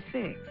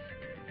 26.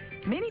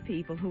 Many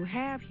people who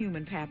have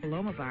human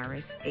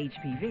papillomavirus,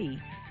 HPV,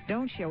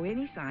 don't show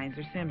any signs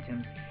or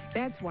symptoms.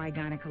 That's why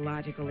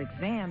gynecological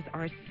exams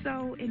are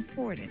so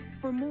important.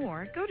 For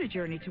more, go to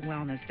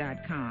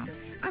JourneyToWellness.com.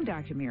 I'm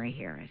Dr. Mary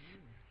Harris.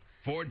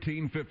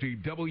 1450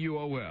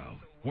 WOL,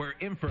 where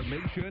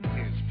information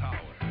is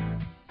power.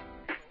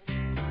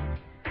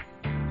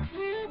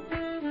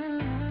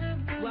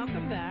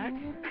 Welcome back.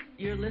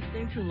 You're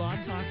listening to Law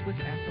Talk with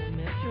Ethel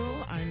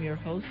Mitchell. I'm your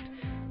host,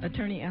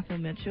 Attorney Ethel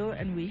Mitchell,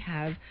 and we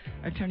have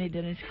Attorney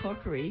Dennis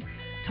Corkery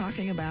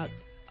talking about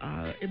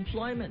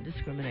employment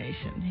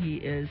discrimination. He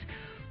is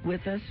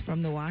with us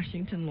from the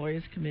Washington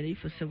Lawyers Committee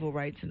for Civil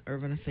Rights and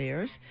Urban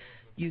Affairs.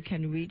 You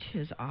can reach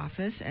his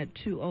office at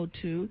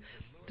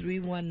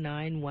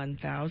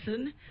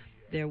 202-319-1000.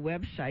 Their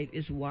website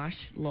is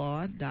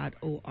washlaw.org,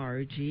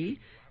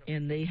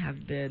 and they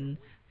have been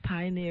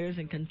pioneers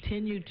and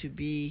continue to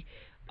be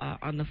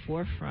on the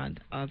forefront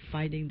of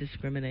fighting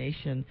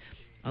discrimination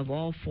of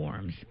all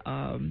forms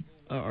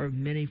or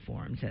many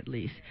forms at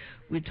least.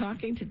 We're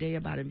talking today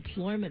about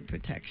employment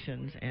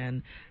protections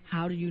and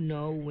how do you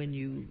know when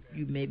you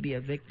may be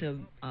a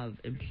victim of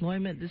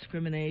employment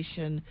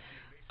discrimination.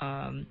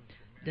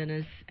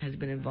 Dennis has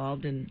been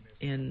involved in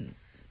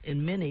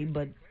many,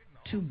 but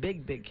two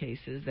big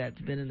cases that's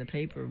been in the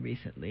paper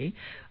recently.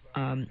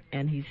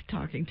 And he's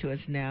talking to us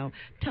now.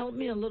 Tell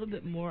me a little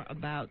bit more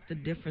about the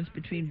difference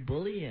between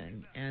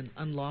bullying and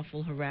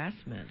unlawful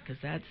harassment,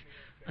 because that's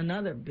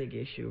another big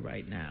issue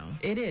right now.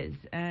 It is,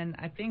 and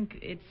I think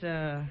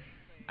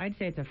I'd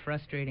say it's a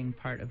frustrating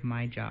part of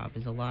my job,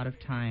 is a lot of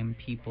time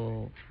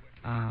people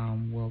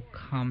will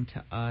come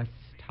to us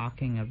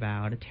talking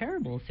about a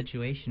terrible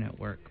situation at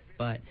work,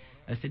 but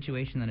a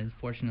situation that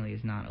unfortunately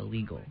is not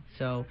illegal.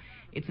 So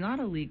it's not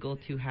illegal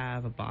to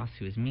have a boss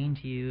who is mean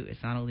to you.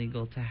 It's not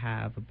illegal to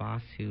have a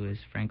boss who is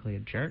frankly a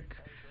jerk.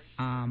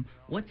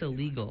 What's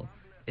illegal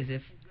is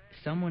if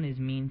someone is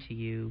mean to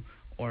you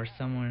or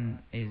someone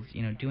is,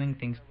 doing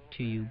things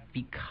to you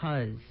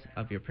because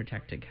of your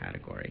protected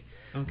category.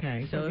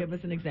 Okay, so give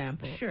us an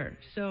example. Sure.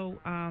 So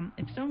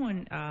if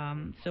someone,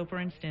 for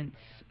instance,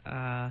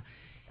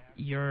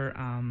 your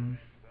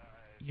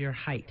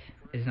height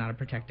is not a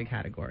protected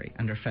category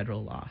under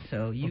federal law.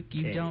 So you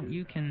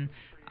can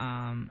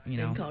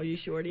call you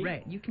shorty.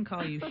 Right. You can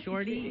call you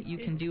shorty. You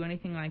can do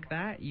anything like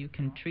that. You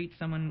can treat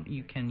someone.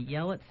 You can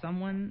yell at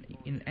someone.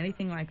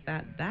 Anything like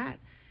that. That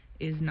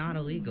is not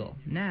illegal.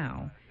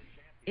 Now,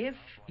 if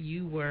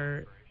you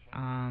were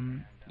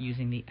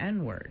using the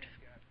N-word,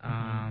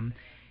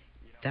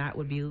 that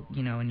would be,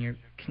 and you're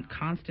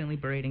constantly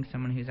berating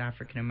someone who's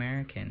African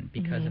American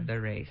because of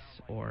their race,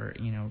 or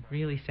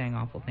really saying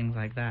awful things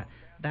like that.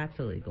 That's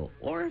illegal.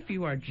 Or if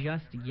you are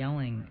just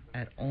yelling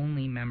at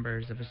only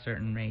members of a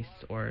certain race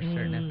or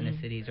certain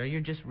ethnicities, or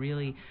you're just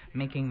really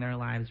making their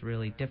lives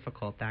really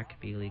difficult, that could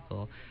be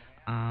illegal.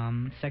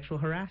 Sexual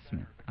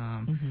harassment.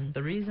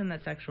 The reason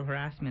that sexual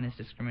harassment is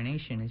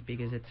discrimination is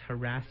because it's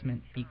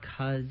harassment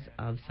because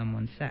of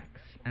someone's sex,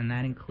 and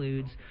that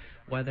includes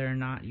whether or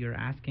not you're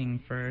asking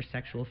for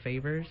sexual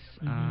favors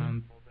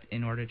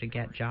in order to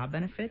get job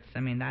benefits. I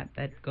mean, that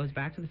goes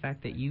back to the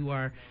fact that you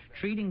are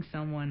treating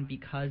someone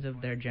because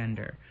of their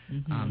gender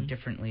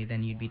differently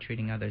than you'd be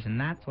treating others, and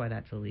that's why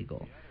that's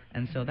illegal.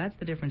 And so that's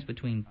the difference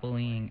between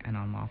bullying and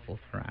unlawful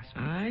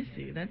harassment. I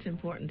see. That's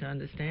important to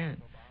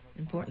understand.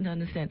 Important to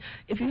understand.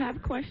 If you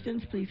have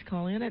questions, please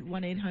call in at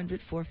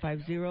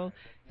 1-800-450-7876,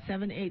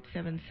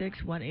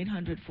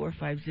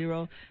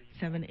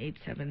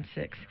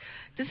 1-800-450-7876.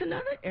 There's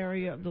another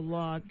area of the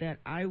law that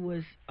I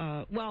was,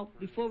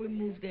 before we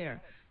move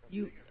there,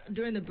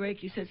 during the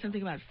break you said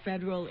something about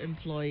federal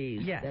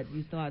employees that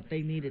you thought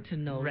they needed to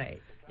know.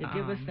 Right.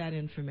 Give us that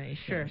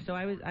information. Sure. So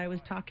I was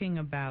talking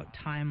about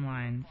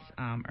timelines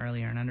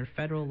earlier, and under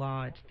federal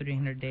law it's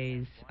 300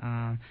 days.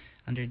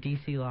 Under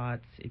D.C. law,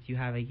 if you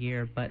have a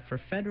year. But for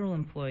federal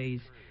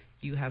employees,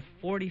 you have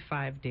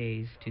 45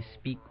 days to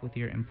speak with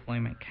your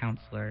employment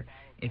counselor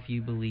if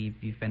you believe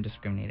you've been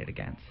discriminated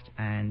against.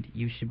 And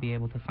you should be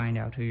able to find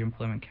out who your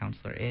employment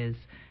counselor is.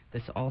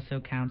 This also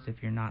counts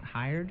if you're not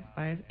hired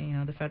by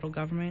the federal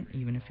government.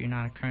 Even if you're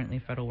not currently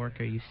a federal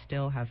worker, you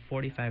still have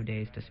 45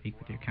 days to speak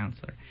with your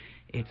counselor.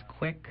 It's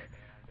quick.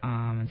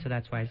 And so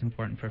that's why it's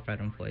important for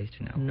federal employees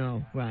to know.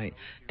 No, right.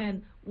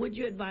 And would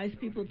you advise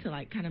people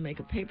to kind of make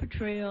a paper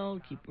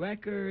trail, keep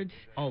records?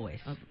 Always.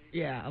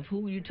 Of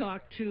who you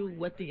talked to,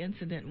 what the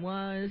incident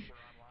was,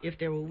 if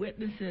there were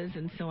witnesses,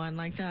 and so on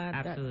like that?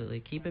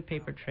 Absolutely. Keep a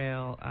paper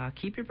trail.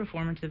 Keep your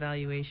performance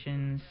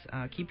evaluations.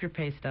 Keep your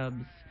pay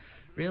stubs.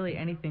 Really,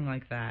 anything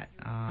like that.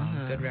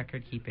 Good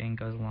record keeping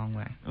goes a long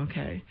way.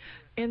 Okay.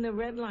 In the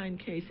Red Line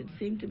case, it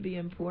seemed to be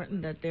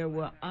important that there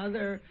were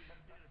other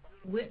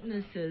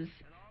witnesses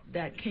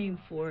that came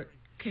forward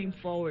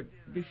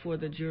before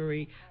the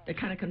jury that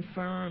kind of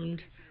confirmed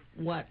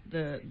what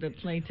the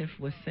plaintiff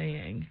was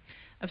saying.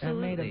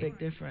 Absolutely. That made a big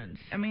difference.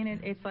 I mean,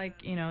 it's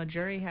like, a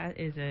jury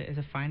is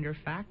a finder of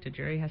fact. A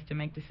jury has to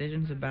make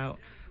decisions about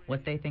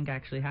what they think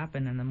actually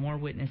happened, and the more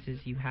witnesses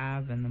you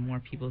have and the more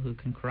people who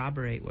can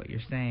corroborate what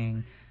you're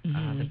saying,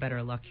 the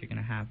better luck you're going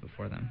to have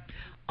before them.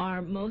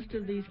 Are most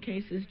of these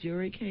cases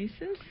jury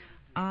cases?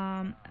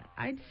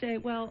 I'd say,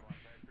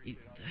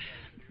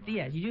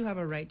 yes, you do have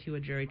a right to a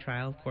jury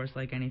trial. Of course,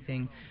 like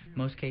anything,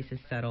 most cases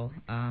settle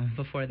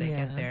before they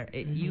get there.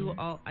 You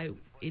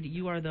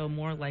are, though,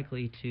 more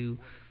likely to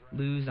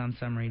lose on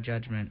summary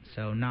judgment,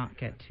 so not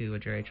get to a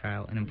jury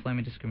trial in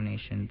employment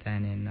discrimination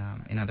than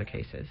in other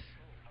cases.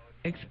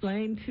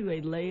 Explain to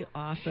a lay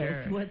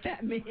officer what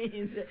that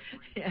means.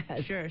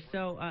 Yes. Sure.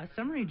 So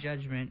summary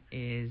judgment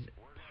is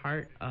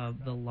part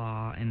of the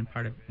law and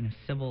part of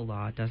civil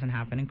law. It doesn't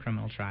happen in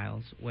criminal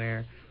trials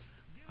where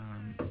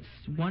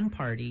one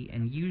party,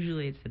 and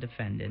usually it's the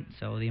defendant,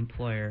 so the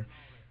employer,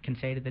 can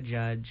say to the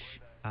judge,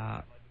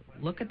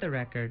 look at the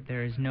record,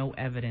 there is no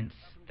evidence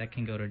that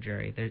can go to a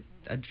jury.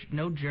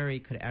 No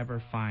jury could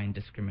ever find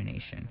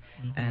discrimination.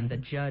 And the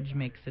judge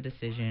makes a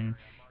decision,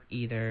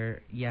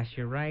 either yes,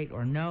 you're right,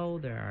 or no,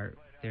 there are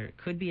there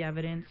could be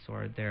evidence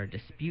or there are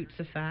disputes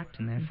of fact,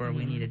 and therefore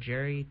we need a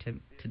jury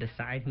to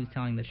decide who's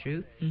telling the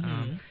truth.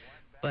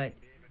 But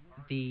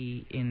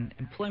in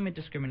employment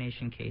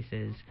discrimination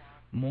cases,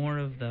 more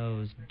of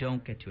those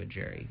don't get to a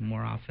jury.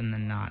 More often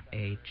than not,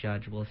 a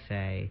judge will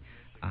say,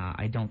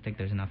 I don't think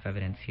there's enough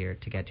evidence here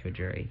to get to a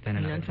jury.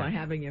 And that's why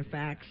having your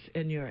facts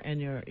and your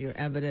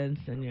evidence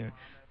and your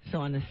so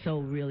on is so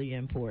really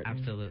important.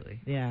 Absolutely.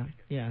 Yeah,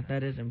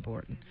 that is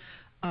important.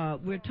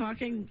 We're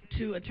talking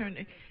to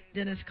Attorney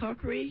Dennis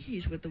Corkery.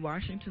 He's with the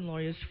Washington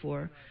Lawyers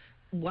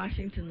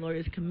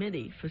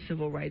Committee for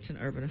Civil Rights and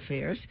Urban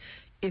Affairs.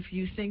 If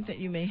you think that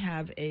you may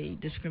have a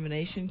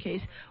discrimination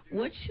case,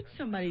 what should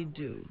somebody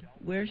do?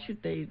 Where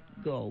should they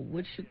go?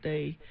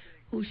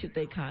 Who should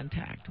they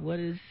contact? What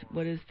is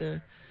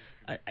the?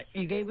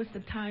 You gave us the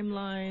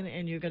timeline,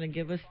 and you're going to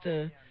give us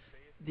the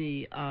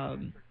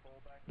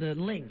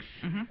links,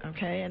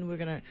 okay? And we're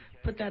going to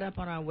put that up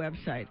on our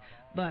website.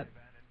 But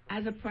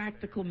as a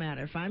practical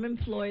matter, if I'm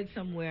employed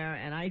somewhere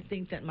and I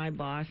think that my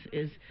boss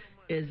is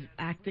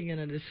acting in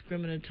a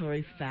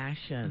discriminatory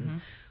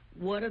fashion,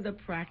 what are the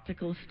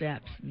practical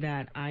steps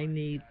that I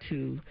need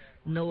to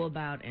know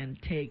about and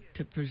take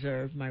to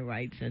preserve my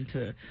rights and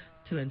to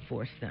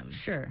enforce them?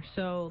 Sure.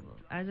 So,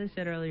 as I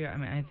said earlier,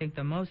 I think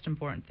the most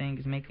important thing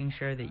is making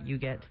sure that you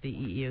get to the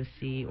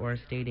EEOC or a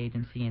state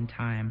agency in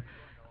time,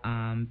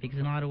 because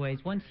in a lot of ways,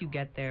 once you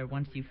get there,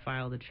 once you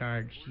file the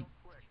charge, you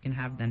can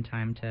have then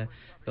time to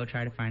go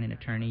try to find an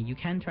attorney. You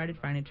can try to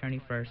find an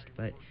attorney first,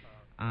 but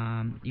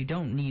you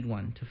don't need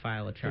one to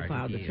file a charge. To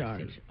file the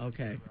charge.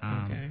 Okay.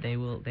 They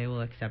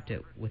will accept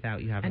it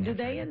without you having. And do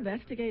they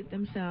investigate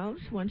themselves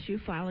once you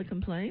file a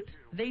complaint?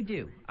 They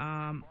do.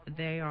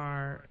 They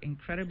are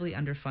incredibly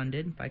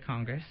underfunded by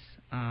Congress.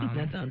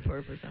 That's on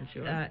purpose, I'm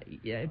sure.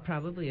 Yeah, it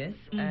probably is.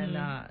 And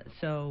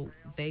so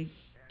they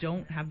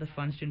don't have the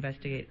funds to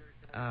investigate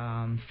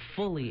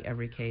fully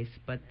every case,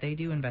 but they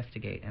do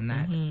investigate, and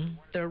that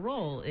their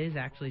role is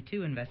actually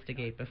to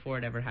investigate before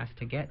it ever has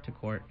to get to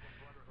court.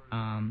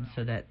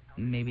 So that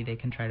maybe they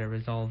can try to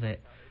resolve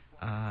it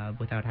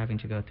without having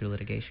to go through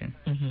litigation.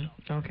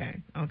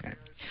 Okay.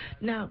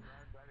 Now,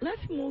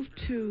 let's move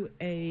to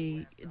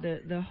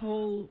the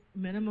whole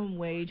minimum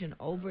wage and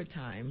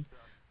overtime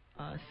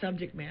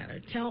subject matter.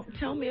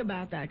 Tell me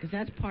about that, because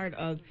that's part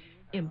of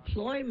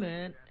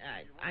employment.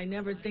 I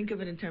never think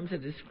of it in terms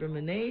of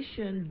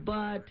discrimination,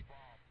 but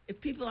if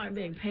people aren't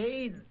being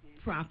paid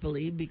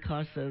properly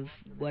because of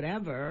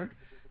whatever,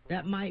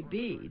 that might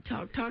be.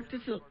 Talk to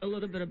us a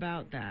little bit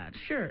about that.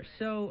 Sure.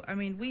 So,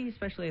 we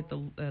especially at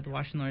the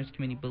Washington Lawyers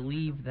Committee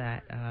believe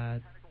that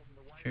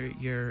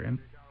your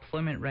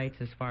employment rights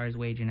as far as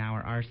wage and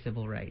hour are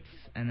civil rights,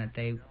 and that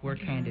they work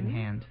hand in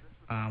hand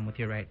with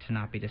your right to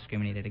not be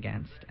discriminated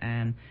against.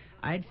 And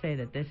I'd say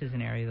that this is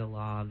an area of the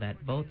law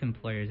that both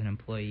employers and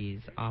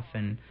employees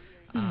often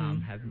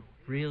have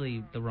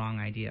really the wrong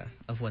idea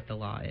of what the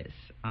law is.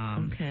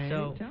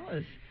 So tell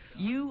us.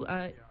 You...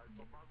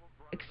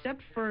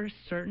 except for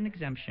certain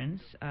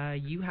exemptions,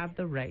 you have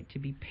the right to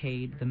be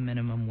paid the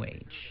minimum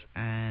wage.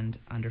 And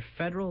under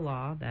federal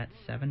law, that's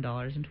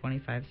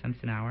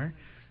 $7.25 an hour.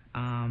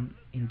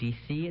 In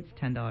D.C., it's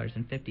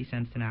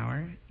 $10.50 an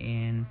hour.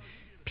 In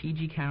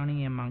PG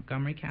County and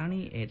Montgomery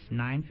County, it's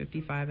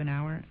 $9.55 an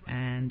hour.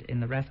 And in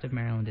the rest of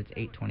Maryland, it's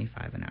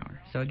 $8.25 an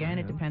hour. So again,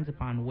 it depends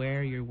upon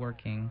where you're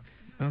working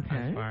as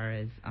far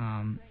as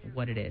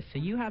what it is. So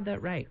you have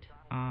that right.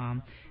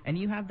 And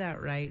you have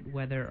that right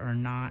whether or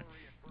not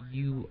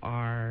you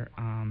are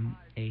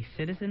a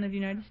citizen of the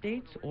United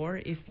States, or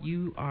if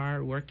you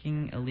are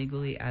working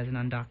illegally as an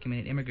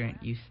undocumented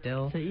immigrant, you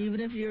still... So even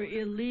if you're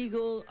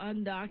illegal,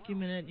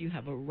 undocumented, you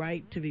have a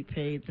right to be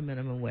paid the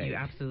minimum wage. You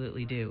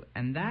absolutely do.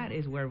 And that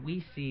is where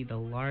we see the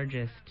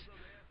largest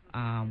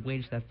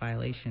wage theft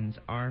violations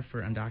are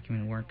for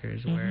undocumented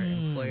workers, where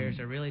employers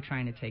are really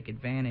trying to take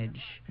advantage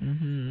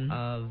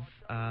of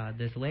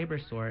this labor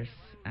source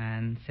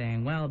and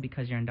saying, well,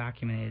 because you're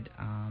undocumented,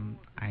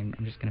 I'm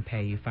just going to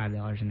pay you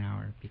 $5 an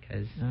hour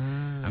because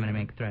I'm going to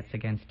make threats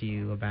against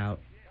you about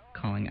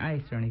calling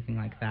ICE or anything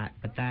like that.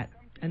 But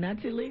and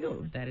that's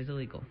illegal. That is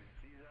illegal.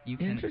 You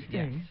can,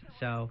 Interesting. Yes.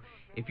 So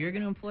if you're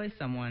going to employ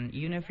someone,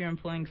 even if you're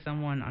employing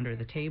someone under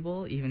the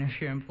table, even if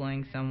you're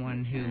employing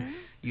someone who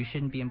you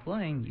shouldn't be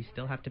employing, you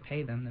still have to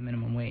pay them the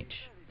minimum wage.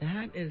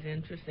 That is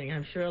interesting.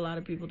 I'm sure a lot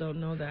of people don't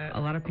know that. A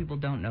lot of people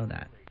don't know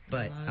that.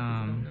 But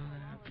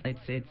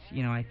it's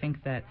I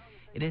think that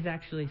it is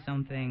actually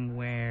something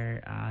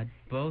where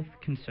both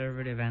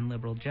conservative and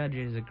liberal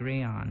judges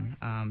agree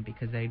on,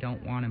 because they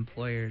don't want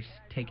employers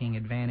taking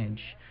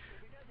advantage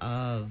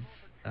of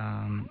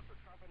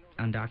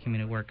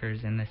undocumented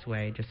workers in this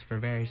way just for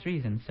various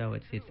reasons. So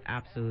it's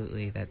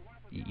absolutely that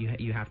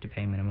you have to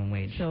pay minimum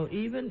wage. So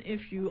even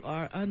if you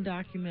are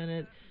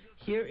undocumented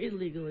here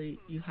illegally,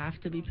 you have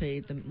to be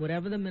paid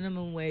whatever the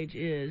minimum wage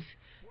is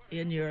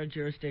in your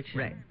jurisdiction.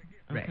 Right.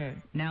 Okay. Right.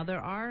 Now, there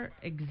are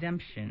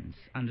exemptions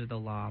under the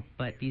law,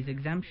 but these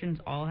exemptions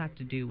all have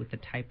to do with the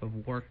type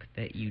of work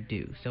that you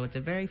do. So it's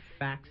a very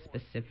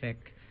fact-specific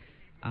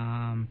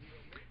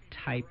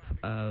type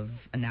of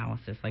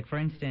analysis. Like, for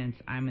instance,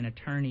 I'm an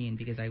attorney, and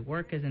because I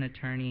work as an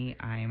attorney,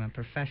 I am a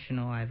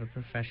professional, I have a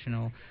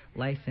professional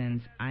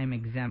license, I'm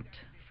exempt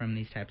from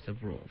these types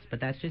of rules. But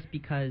that's just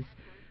because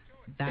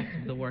that's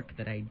the work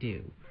that I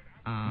do.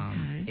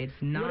 It's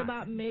not... What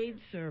about maid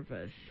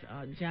service,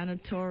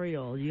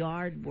 janitorial,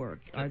 yard work?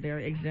 Are there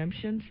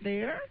exemptions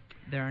there?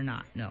 There are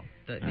not, no.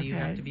 You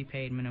have to be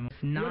paid minimum.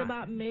 What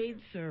about maid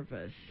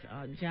service,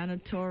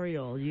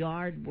 janitorial,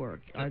 yard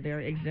work? Are there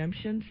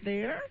exemptions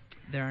there?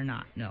 There are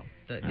not, no.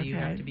 You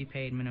have to be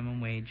paid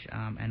minimum wage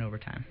and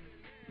overtime.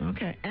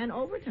 Okay, and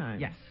overtime?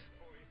 Yes.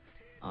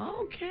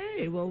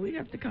 Okay, well, we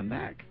have to come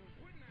back.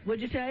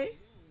 What'd you say?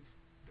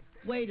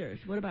 Waiters.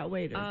 What about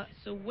waiters?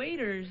 So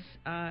waiters,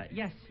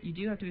 yes, you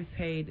do have to be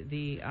paid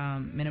the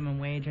minimum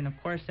wage, and of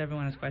course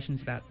everyone has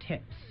questions about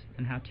tips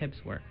and how tips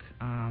work.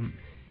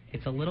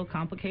 It's a little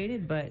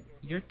complicated, but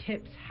your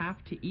tips have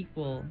to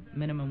equal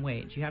minimum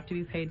wage. You have to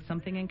be paid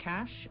something in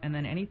cash, and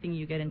then anything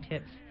you get in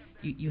tips,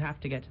 you have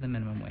to get to the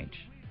minimum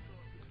wage.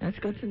 That's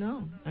good to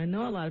know. I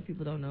know a lot of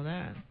people don't know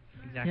that.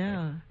 Exactly.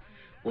 Yeah.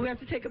 Well, we have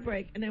to take a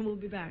break, and then we'll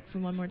be back for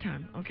one more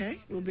time, okay?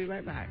 We'll be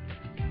right back.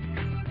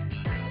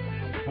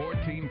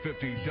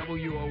 1450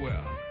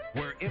 WOL,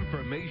 where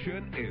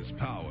information is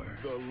power.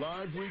 The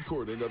live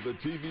recording of the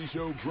TV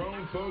show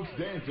Grown Folks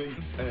Dancing,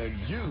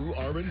 and you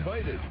are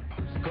invited.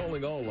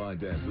 Calling all line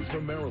dancers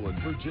from Maryland,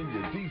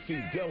 Virginia,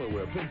 D.C.,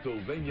 Delaware,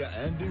 Pennsylvania,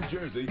 and New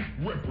Jersey,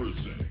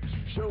 represent.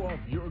 Show off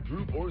your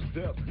group or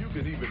step. You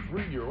can even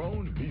bring your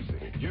own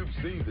music. You've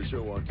seen the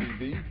show on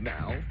TV.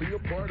 Now be a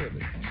part of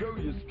it. Show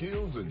your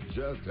skills and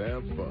just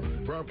have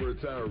fun. Proper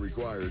attire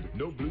required.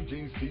 No blue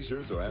jeans,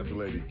 t-shirts, or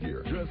athletic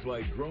gear. Dress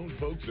like grown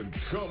folks and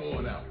come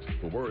on out.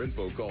 For more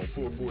info, call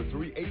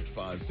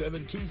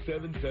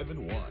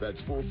 443-857-2771. That's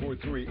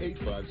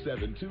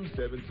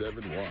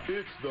 443-857-2771.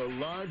 It's the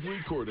live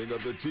recording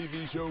of the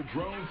TV show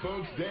Grown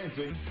Folks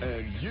Dancing,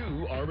 and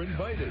you are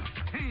invited.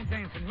 Hand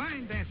dancing,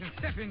 line dancing,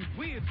 stepping,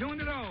 we're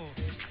doing it all.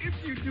 If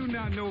you do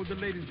not know the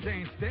latest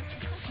dance steps,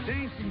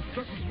 dance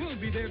instructors will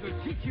be there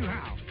to teach you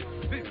how.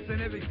 This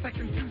and every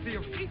second Tuesday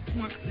of each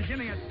month,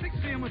 beginning at 6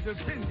 a.m. until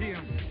 10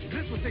 p.m.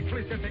 This will take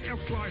place at the F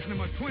Lodge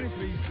number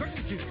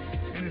 2332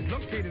 and is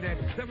located at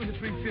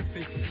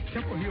 7350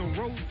 Temple Hill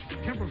Road,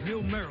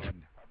 Templeville,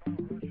 Maryland.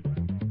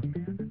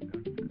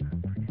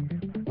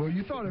 Well,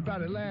 you thought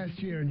about it last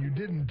year and you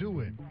didn't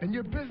do it. And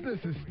your business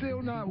is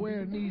still not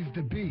where it needs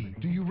to be.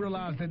 Do you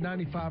realize that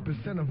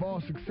 95% of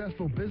all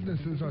successful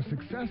businesses are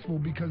successful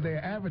because they are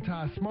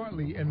advertised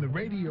smartly, and the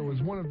radio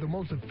is one of the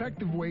most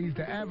effective ways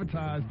to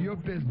advertise your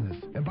business.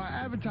 And by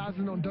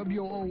advertising on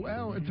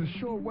WOL, it's a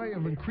sure way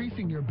of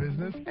increasing your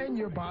business and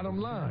your bottom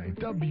line.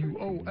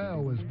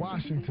 WOL is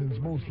Washington's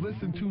most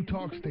listened to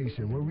talk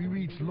station, where we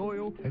reach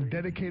loyal and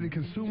dedicated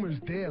consumers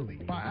daily.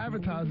 By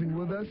advertising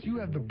with us, you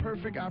have the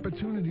perfect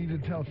opportunity to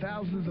tell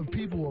thousands of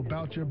people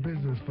about your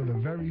business for the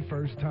very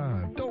first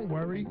time. Don't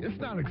worry, it's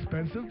not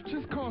expensive,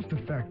 just cost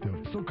effective.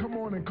 So come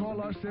on and call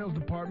our sales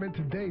department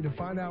today to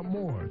find out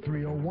more.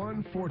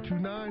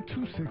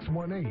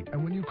 301-429-2618.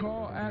 And when you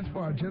call, ask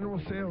for our general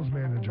sales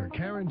manager,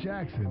 Karen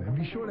Jackson, and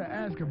be sure to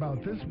ask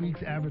about this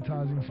week's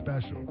advertising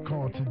special.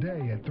 Call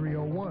today at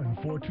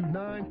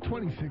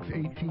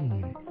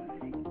 301-429-2618.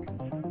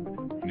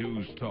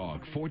 News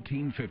Talk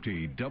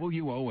 1450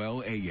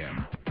 WOL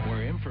AM,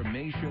 where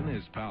information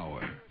is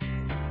power.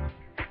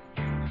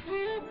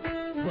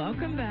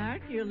 Welcome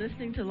back. You're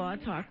listening to Law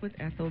Talk with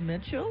Ethel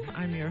Mitchell.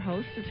 I'm your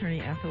host,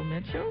 Attorney Ethel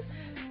Mitchell,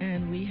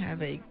 and we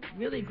have a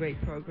really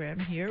great program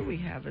here. We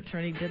have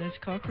Attorney Dennis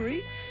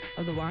Corkery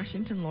of the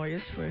Washington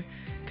Lawyers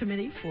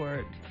Committee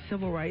for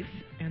Civil Rights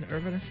and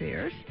Urban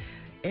Affairs,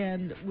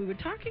 and we were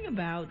talking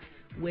about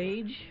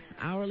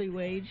hourly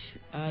wage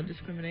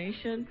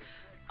discrimination.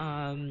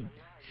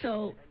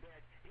 So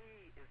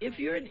if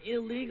you're an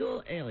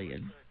illegal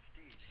alien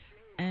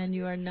and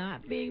you are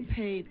not being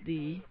paid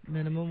the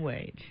minimum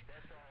wage,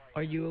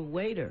 or you're a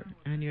waiter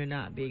and you're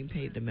not being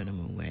paid the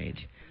minimum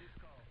wage,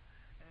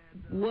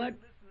 what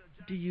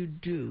do you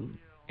do,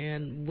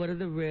 and what are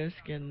the risks,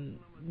 and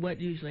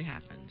what usually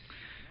happens?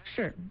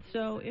 Sure.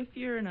 So if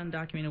you're an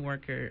undocumented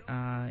worker,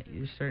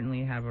 you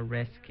certainly have a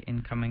risk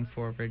in coming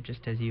forward,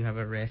 just as you have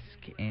a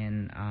risk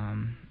in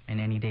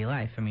any-day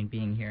life. I mean,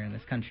 being here in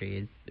this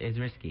country is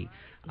risky.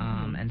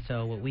 And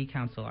so what we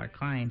counsel our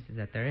clients is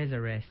that there is a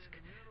risk,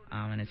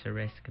 and it's a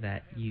risk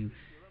that you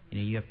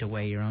have to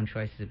weigh your own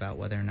choices about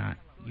whether or not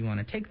you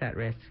want to take that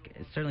risk.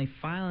 Certainly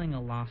filing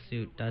a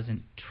lawsuit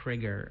doesn't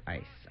trigger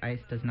ICE.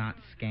 ICE does not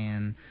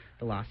scan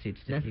the lawsuits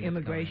to That's see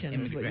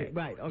immigration.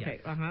 Right,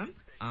 okay. Yes.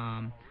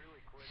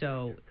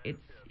 So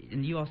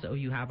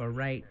you have a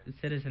right,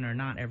 citizen or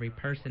not, every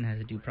person has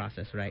a due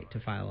process right to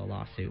file a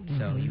lawsuit.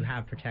 So you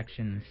have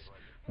protections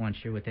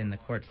once you're within the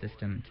court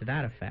system to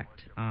that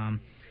effect.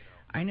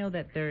 I know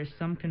that there is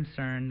some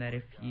concern that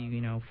if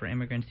for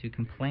immigrants who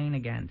complain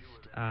against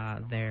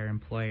their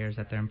employers,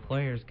 that their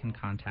employers can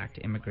contact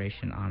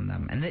immigration on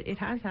them. And it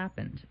has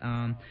happened.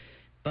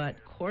 But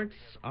courts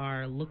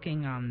are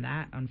looking on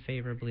that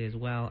unfavorably as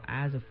well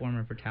as a form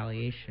of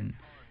retaliation.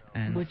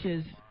 And which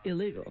is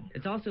illegal.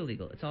 It's also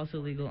illegal. It's also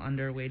illegal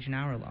under wage and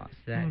hour laws,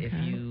 that if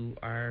you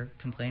are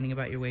complaining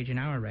about your wage and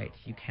hour rights,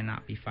 you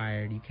cannot be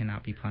fired, you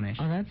cannot be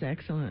punished. Oh, that's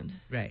excellent.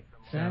 Right.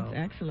 That's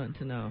excellent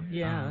to know.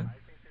 Yeah.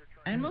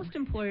 And most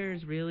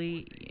employers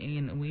really,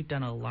 we've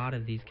done a lot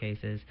of these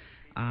cases,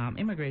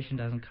 immigration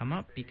doesn't come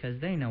up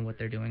because they know what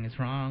they're doing is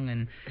wrong,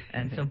 and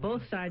so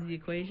both sides of the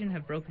equation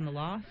have broken the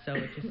law, so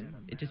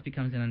it just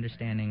becomes an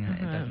understanding, and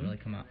it doesn't really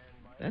come up.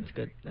 That's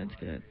good.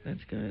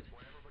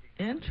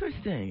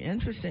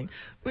 Interesting.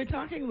 We're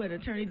talking with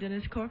Attorney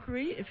Dennis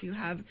Corkery. If you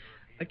have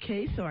a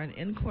case or an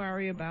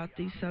inquiry about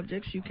these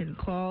subjects, you can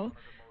call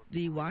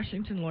the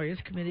Washington Lawyers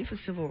Committee for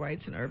Civil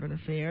Rights and Urban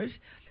Affairs.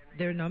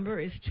 Their number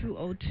is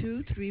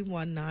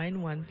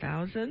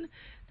 202-319-1000.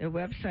 Their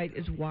website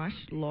is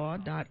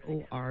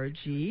washlaw.org.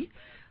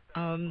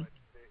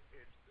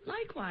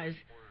 Likewise,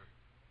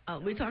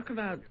 we talk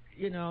about,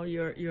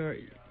 your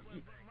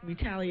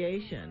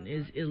retaliation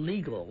is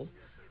illegal.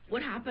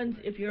 What happens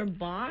if your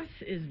boss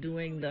is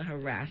doing the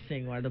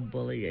harassing or the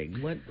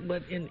bullying?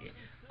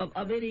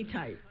 Of any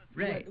type?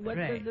 Right. What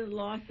does the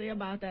law say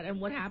about that, and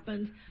what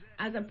happens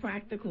as a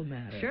practical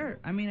matter? Sure.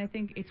 I mean, I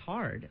think it's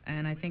hard,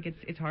 and I think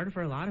it's hard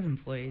for a lot of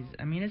employees.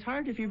 I mean, it's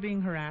hard if you're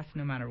being harassed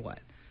no matter what.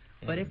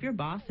 Yeah. But if your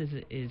boss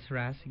is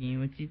harassing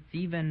you, it's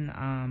even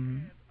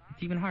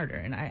harder.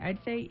 And I'd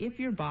say if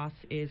your boss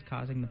is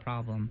causing the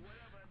problem,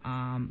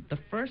 the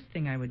first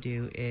thing I would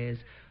do is,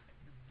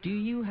 do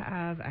you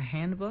have a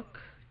handbook?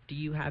 Do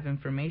you have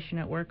information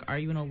at work? Are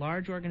you in a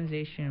large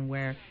organization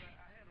where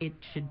it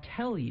should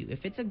tell you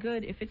if it's a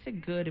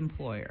good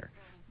employer?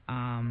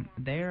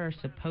 They are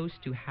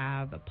supposed to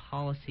have a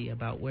policy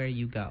about where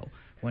you go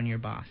when your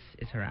boss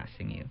is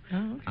harassing you.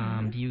 Oh,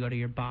 okay. Do you go to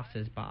your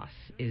boss's boss?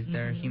 Is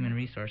there a human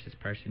resources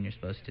person you're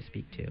supposed to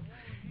speak to?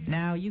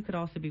 Now, you could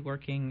also be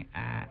working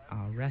at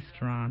a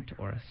restaurant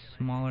or a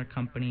smaller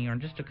company, or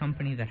just a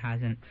company that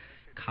hasn't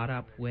caught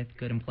up with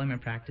good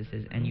employment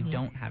practices, and you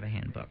don't have a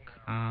handbook.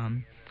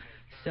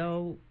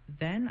 So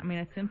then, I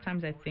mean,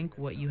 sometimes I think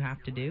what you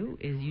have to do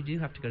is you do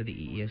have to go to the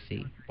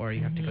EEOC, or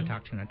you have to go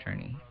talk to an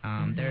attorney.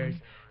 There's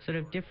sort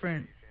of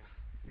different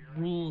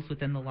rules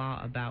within the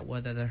law about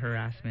whether the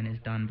harassment is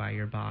done by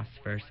your boss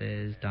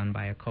versus done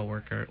by a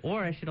coworker.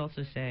 Or I should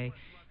also say,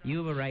 you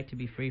have a right to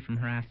be free from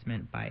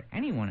harassment by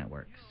anyone at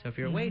work. So if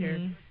you're a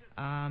waiter,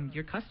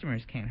 your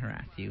customers can't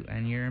harass you,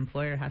 and your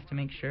employer has to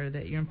make sure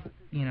that your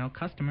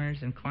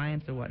customers and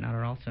clients and whatnot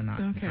are also not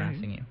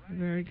harassing you.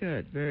 Very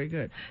good.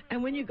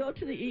 And when you go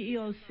to the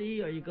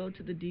EEOC or you go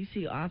to the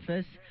D.C.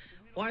 office,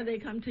 or they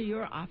come to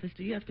your office,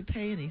 do you have to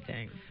pay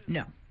anything?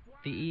 No.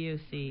 The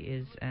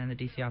EEOC and the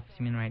D.C. Office of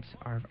Human Rights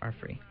are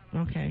free.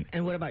 Okay.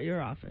 And what about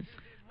your office?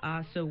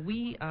 So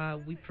we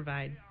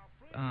provide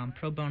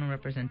pro bono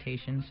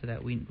representation, so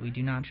that we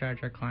do not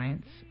charge our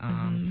clients.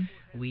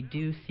 We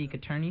do seek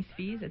attorney's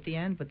fees at the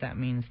end, but that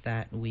means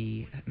that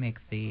we make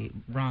the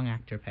wrong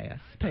actor pay us.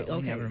 We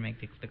never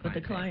make the client But the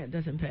client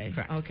doesn't pay.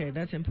 Correct. Okay,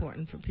 that's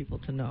important for people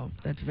to know.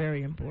 That's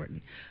very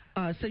important.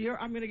 I'm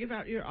going to give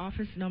out your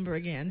office number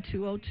again,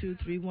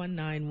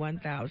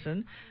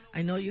 202-319-1000.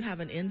 I know you have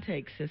an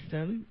intake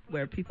system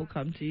where people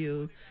come to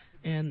you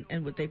and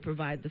would they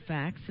provide the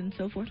facts and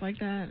so forth like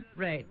that?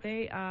 Right.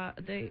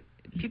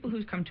 People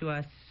who come to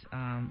us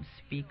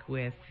speak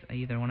with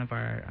either one of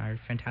our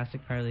fantastic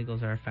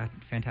paralegals or our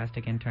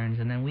fantastic interns,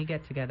 and then we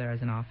get together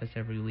as an office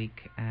every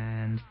week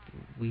and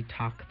we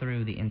talk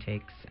through the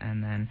intakes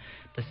and then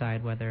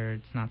decide whether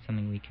it's not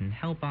something we can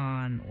help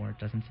on, or it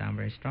doesn't sound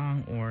very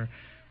strong, or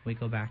we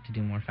go back to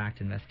do more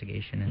fact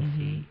investigation and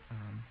see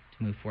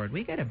to move forward.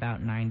 We get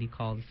about 90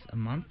 calls a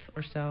month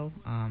or so.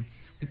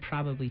 We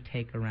probably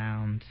take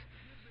around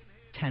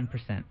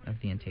 10% of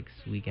the intakes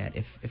we get,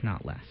 if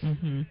not less.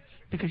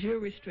 Because you're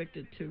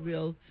restricted to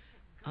real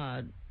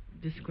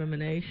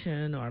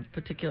discrimination or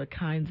particular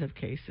kinds of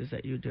cases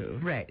that you do.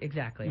 Right,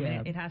 exactly. Yeah. I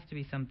mean, it has to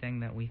be something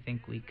that we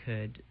think we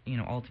could,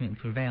 ultimately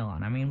prevail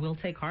on. I mean, we'll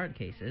take hard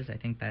cases. I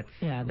think that's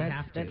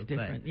that's But,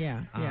 different.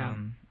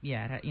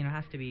 It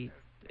has to be.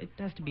 It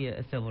has to be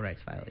a civil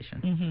rights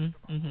violation.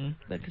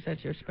 Because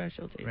that's your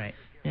specialty. Right.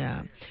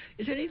 Yeah.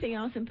 Is there anything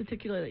else in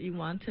particular that you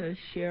want to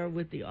share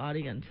with the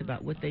audience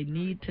about what they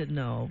need to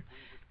know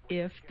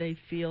if they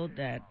feel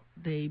that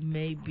they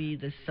may be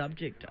the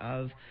subject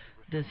of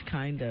this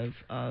kind of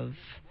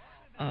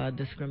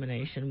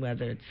discrimination,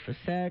 whether it's for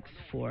sex,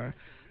 for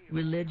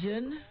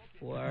religion,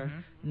 for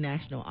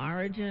national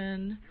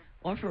origin,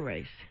 or for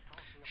race?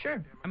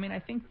 Sure. I mean, I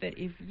think that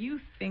if you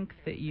think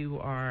that you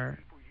are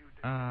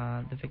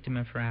the victim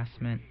of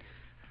harassment,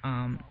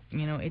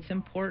 it's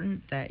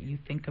important that you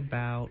think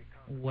about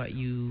what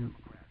you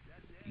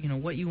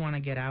want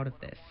to get out of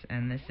this.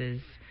 And this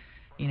is,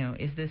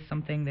 is this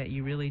something that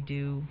you really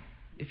do?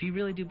 If you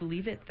really do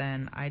believe it,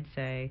 then I'd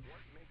say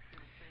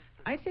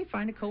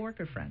find a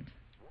coworker friend.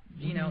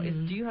 Do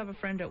you have a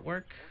friend at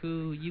work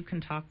who you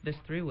can talk this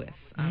through with?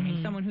 I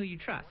mean, someone who you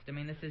trust. I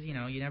mean, this is, you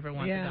never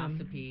want the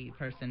gossipy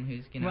person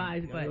who's,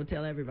 right, go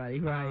tell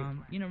everybody, right.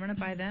 Run it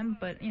by them,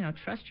 but,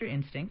 trust your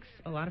instincts.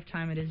 A lot of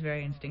time it is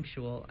very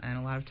instinctual, and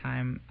a lot of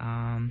time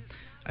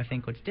I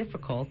think what's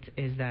difficult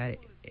is that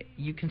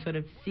you can sort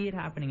of see it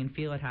happening and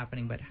feel it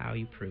happening, but how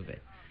you prove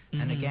it.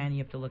 Mm-hmm. And again, you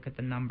have to look at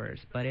the numbers.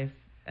 But if,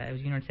 as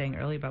you were saying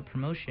earlier about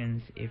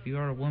promotions, if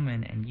you're a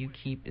woman and you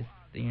keep,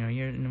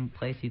 you're in a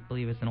place you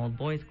believe it's an old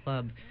boys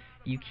club,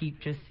 you keep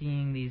just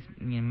seeing these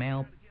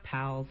male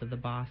pals of the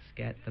boss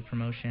get the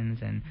promotions,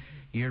 and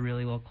you're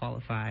really well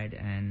qualified,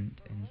 and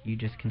you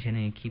just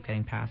continue to keep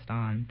getting passed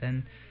on,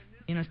 then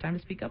it's time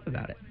to speak up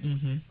about it.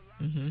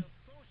 Mm-hmm. Mm-hmm.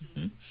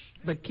 Mm-hmm.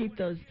 But keep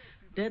those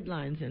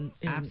deadlines in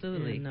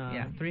absolutely.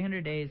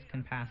 300 days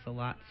can pass a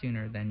lot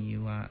sooner than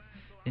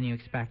you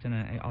expect,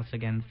 and also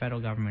again, the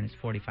federal government is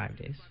 45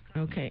 days.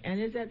 Okay,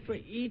 and is that for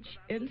each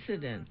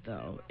incident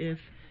though?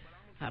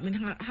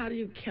 How do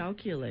you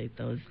calculate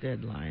those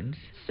deadlines?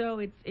 So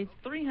it's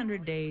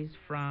 300 days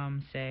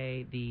from,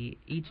 say,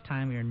 each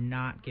time you're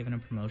not given a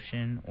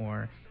promotion,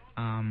 or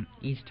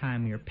each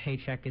time your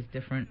paycheck is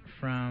different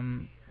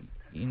from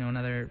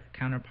another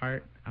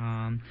counterpart,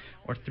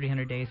 or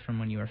 300 days from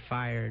when you were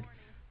fired.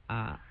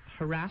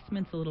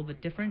 Harassment's a little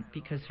bit different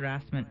because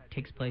harassment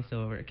can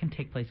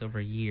take place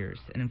over years,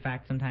 and in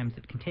fact sometimes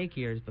it can take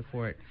years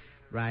before it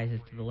rises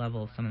to the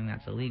level of something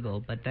that's illegal.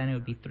 But then it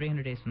would be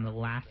 300 days from the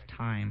last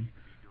time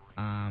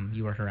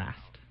you were harassed.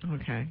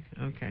 Okay,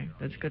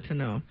 that's good to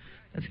know.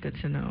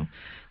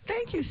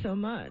 Thank you so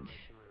much.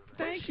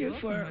 Thank you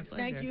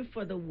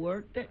for the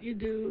work that you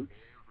do,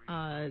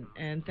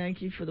 and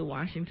thank you for the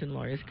Washington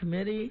Lawyers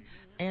Committee.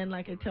 And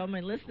like I tell my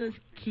listeners,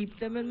 keep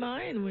them in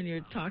mind when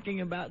you're talking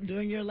about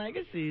doing your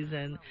legacies,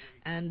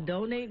 and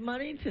donate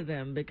money to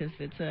them, because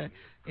it's a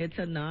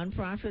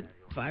nonprofit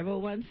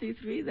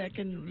 501c3 that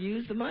can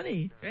use the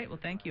money. Great. Well,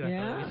 thank you. I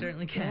thought we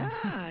certainly can.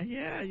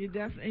 Yeah. You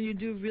definitely, you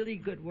do really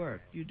good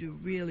work. You do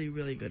really,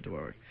 really good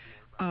work.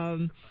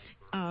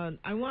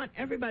 I want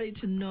everybody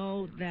to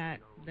know that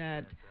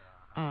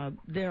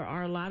there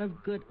are a lot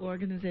of good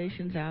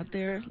organizations out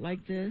there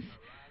like this.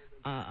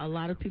 A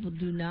lot of people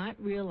do not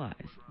realize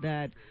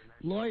that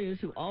lawyers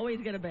who always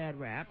get a bad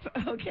rap,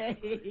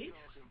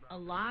 a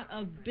lot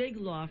of big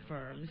law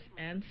firms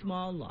and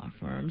small law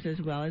firms,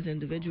 as well as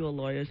individual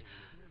lawyers,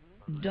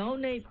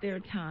 donate their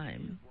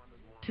time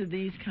to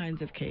these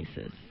kinds of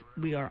cases.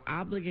 We are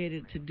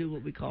obligated to do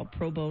what we call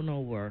pro bono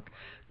work,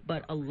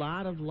 but a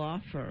lot of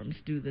law firms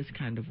do this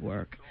kind of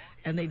work,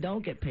 and they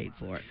don't get paid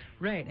for it.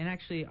 Right, and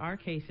actually our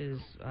cases,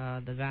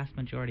 the vast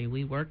majority,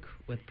 we work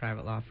with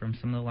private law firms,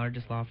 some of the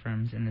largest law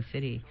firms in the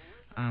city,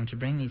 to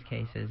bring these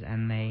cases,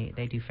 and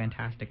they do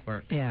fantastic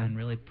work. Yeah. And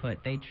really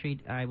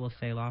I will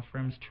say law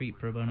firms treat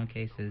pro bono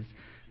cases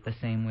the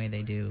same way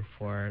they do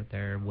for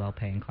their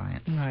well-paying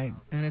clients. Right,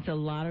 and it's a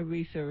lot of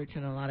research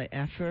and a lot of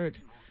effort.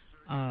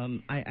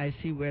 I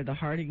see where the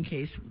Harding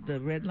case, the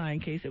Red Line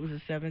case, it was a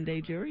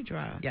 7-day jury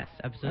trial. Yes,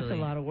 absolutely. That's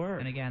a lot of work.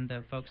 And again,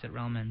 the folks at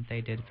Relman, they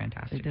did a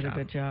fantastic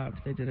job.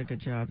 They did a good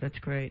job. That's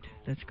great.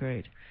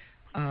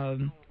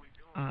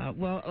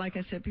 Well, like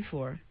I said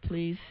before,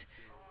 please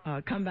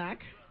come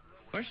back.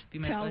 Of course, be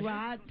my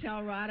pleasure.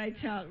 Tell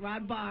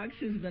Rod Boggs,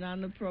 who's been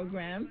on the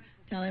program,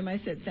 tell him I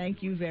said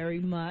thank you very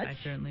much. I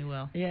certainly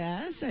will.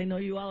 Yes, I know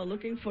you all are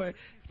looking for.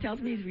 He tells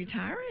me he's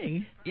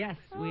retiring. Yes,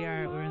 we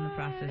are. We're in the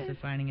process of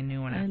finding a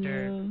new one.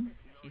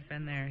 He's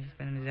been there. He's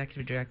been an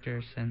executive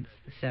director since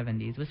the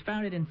 70s. It was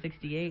founded in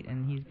 '68,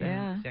 and he's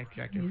been executive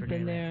director for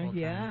nearly the whole time.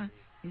 Yeah,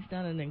 he's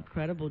done an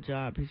incredible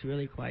job. He's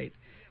really quite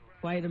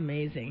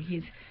amazing.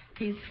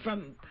 He's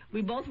from.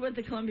 We both went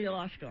to Columbia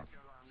Law School.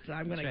 So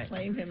I'm going to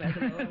claim him as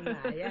an alumni.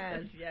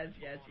 Yes.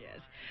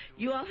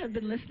 You all have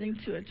been listening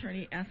to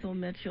Attorney Ethel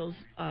Mitchell's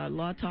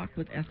Law Talk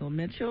with Ethel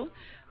Mitchell.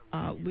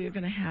 We're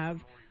going to have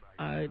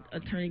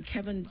Attorney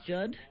Kevin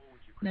Judd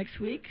next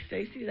week.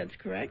 Stacey, that's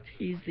correct.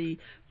 He's the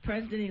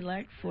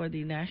president-elect for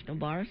the National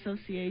Bar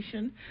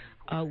Association,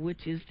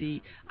 which is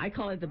I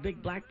call it the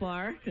Big Black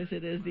Bar, because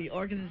it is the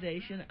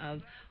organization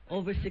of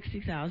over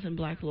 60,000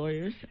 black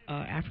lawyers,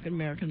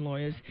 African-American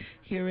lawyers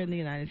here in the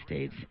United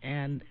States,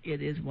 and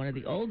it is one of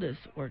the oldest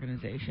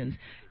organizations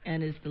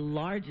and is the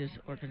largest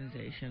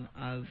organization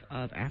of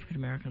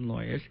African-American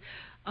lawyers.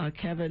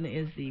 Kevin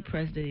is the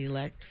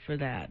president-elect for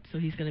that, so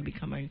he's going to be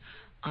coming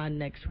on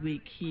next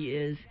week. He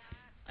is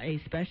a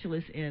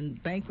specialist in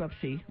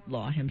bankruptcy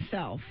law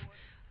himself,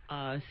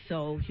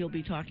 so he'll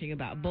be talking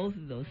about both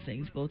of those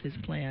things, both his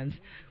plans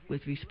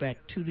with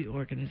respect to the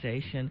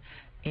organization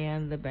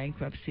and the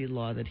bankruptcy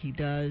law that he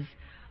does.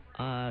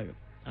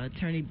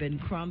 Attorney Ben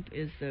Crump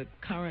is the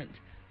current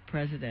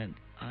president.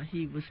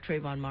 He was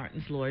Trayvon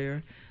Martin's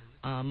lawyer,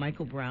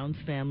 Michael Brown's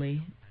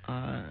family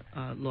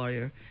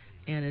lawyer,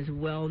 and is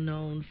well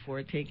known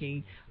for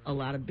taking a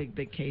lot of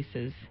big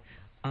cases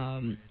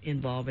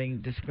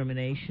involving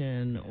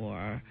discrimination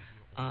or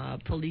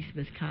police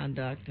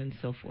misconduct and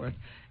so forth.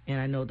 And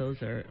I know those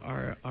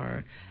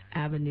are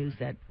avenues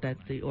that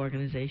the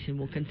organization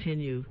will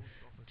continue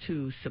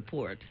to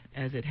support,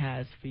 as it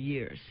has for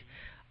years.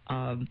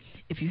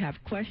 If you have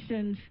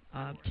questions,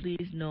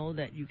 please know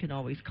that you can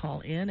always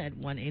call in at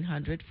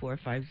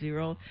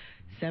 1-800-450-7876,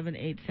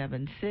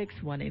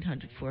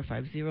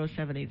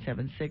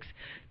 1-800-450-7876.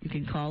 You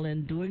can call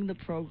in during the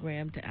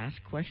program to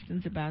ask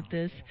questions about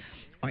this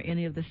or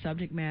any of the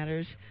subject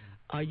matters.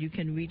 You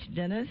can reach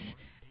Dennis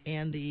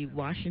and the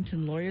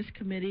Washington Lawyers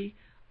Committee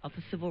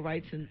for Civil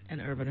Rights and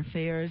Urban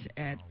Affairs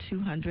at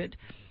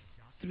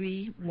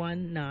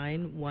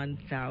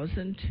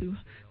 319-1000,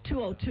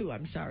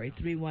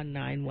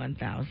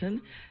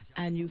 319-1000.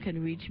 And you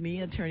can reach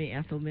me, Attorney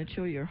Ethel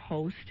Mitchell, your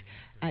host,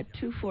 at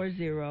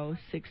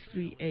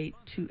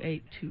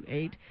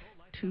 240-638-2828,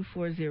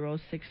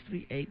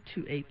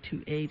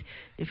 240-638-2828.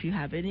 If you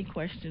have any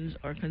questions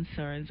or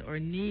concerns or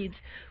needs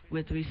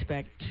with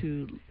respect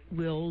to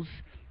wills,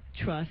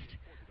 trust,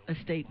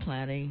 estate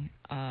planning,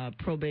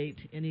 probate,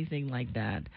 anything like that,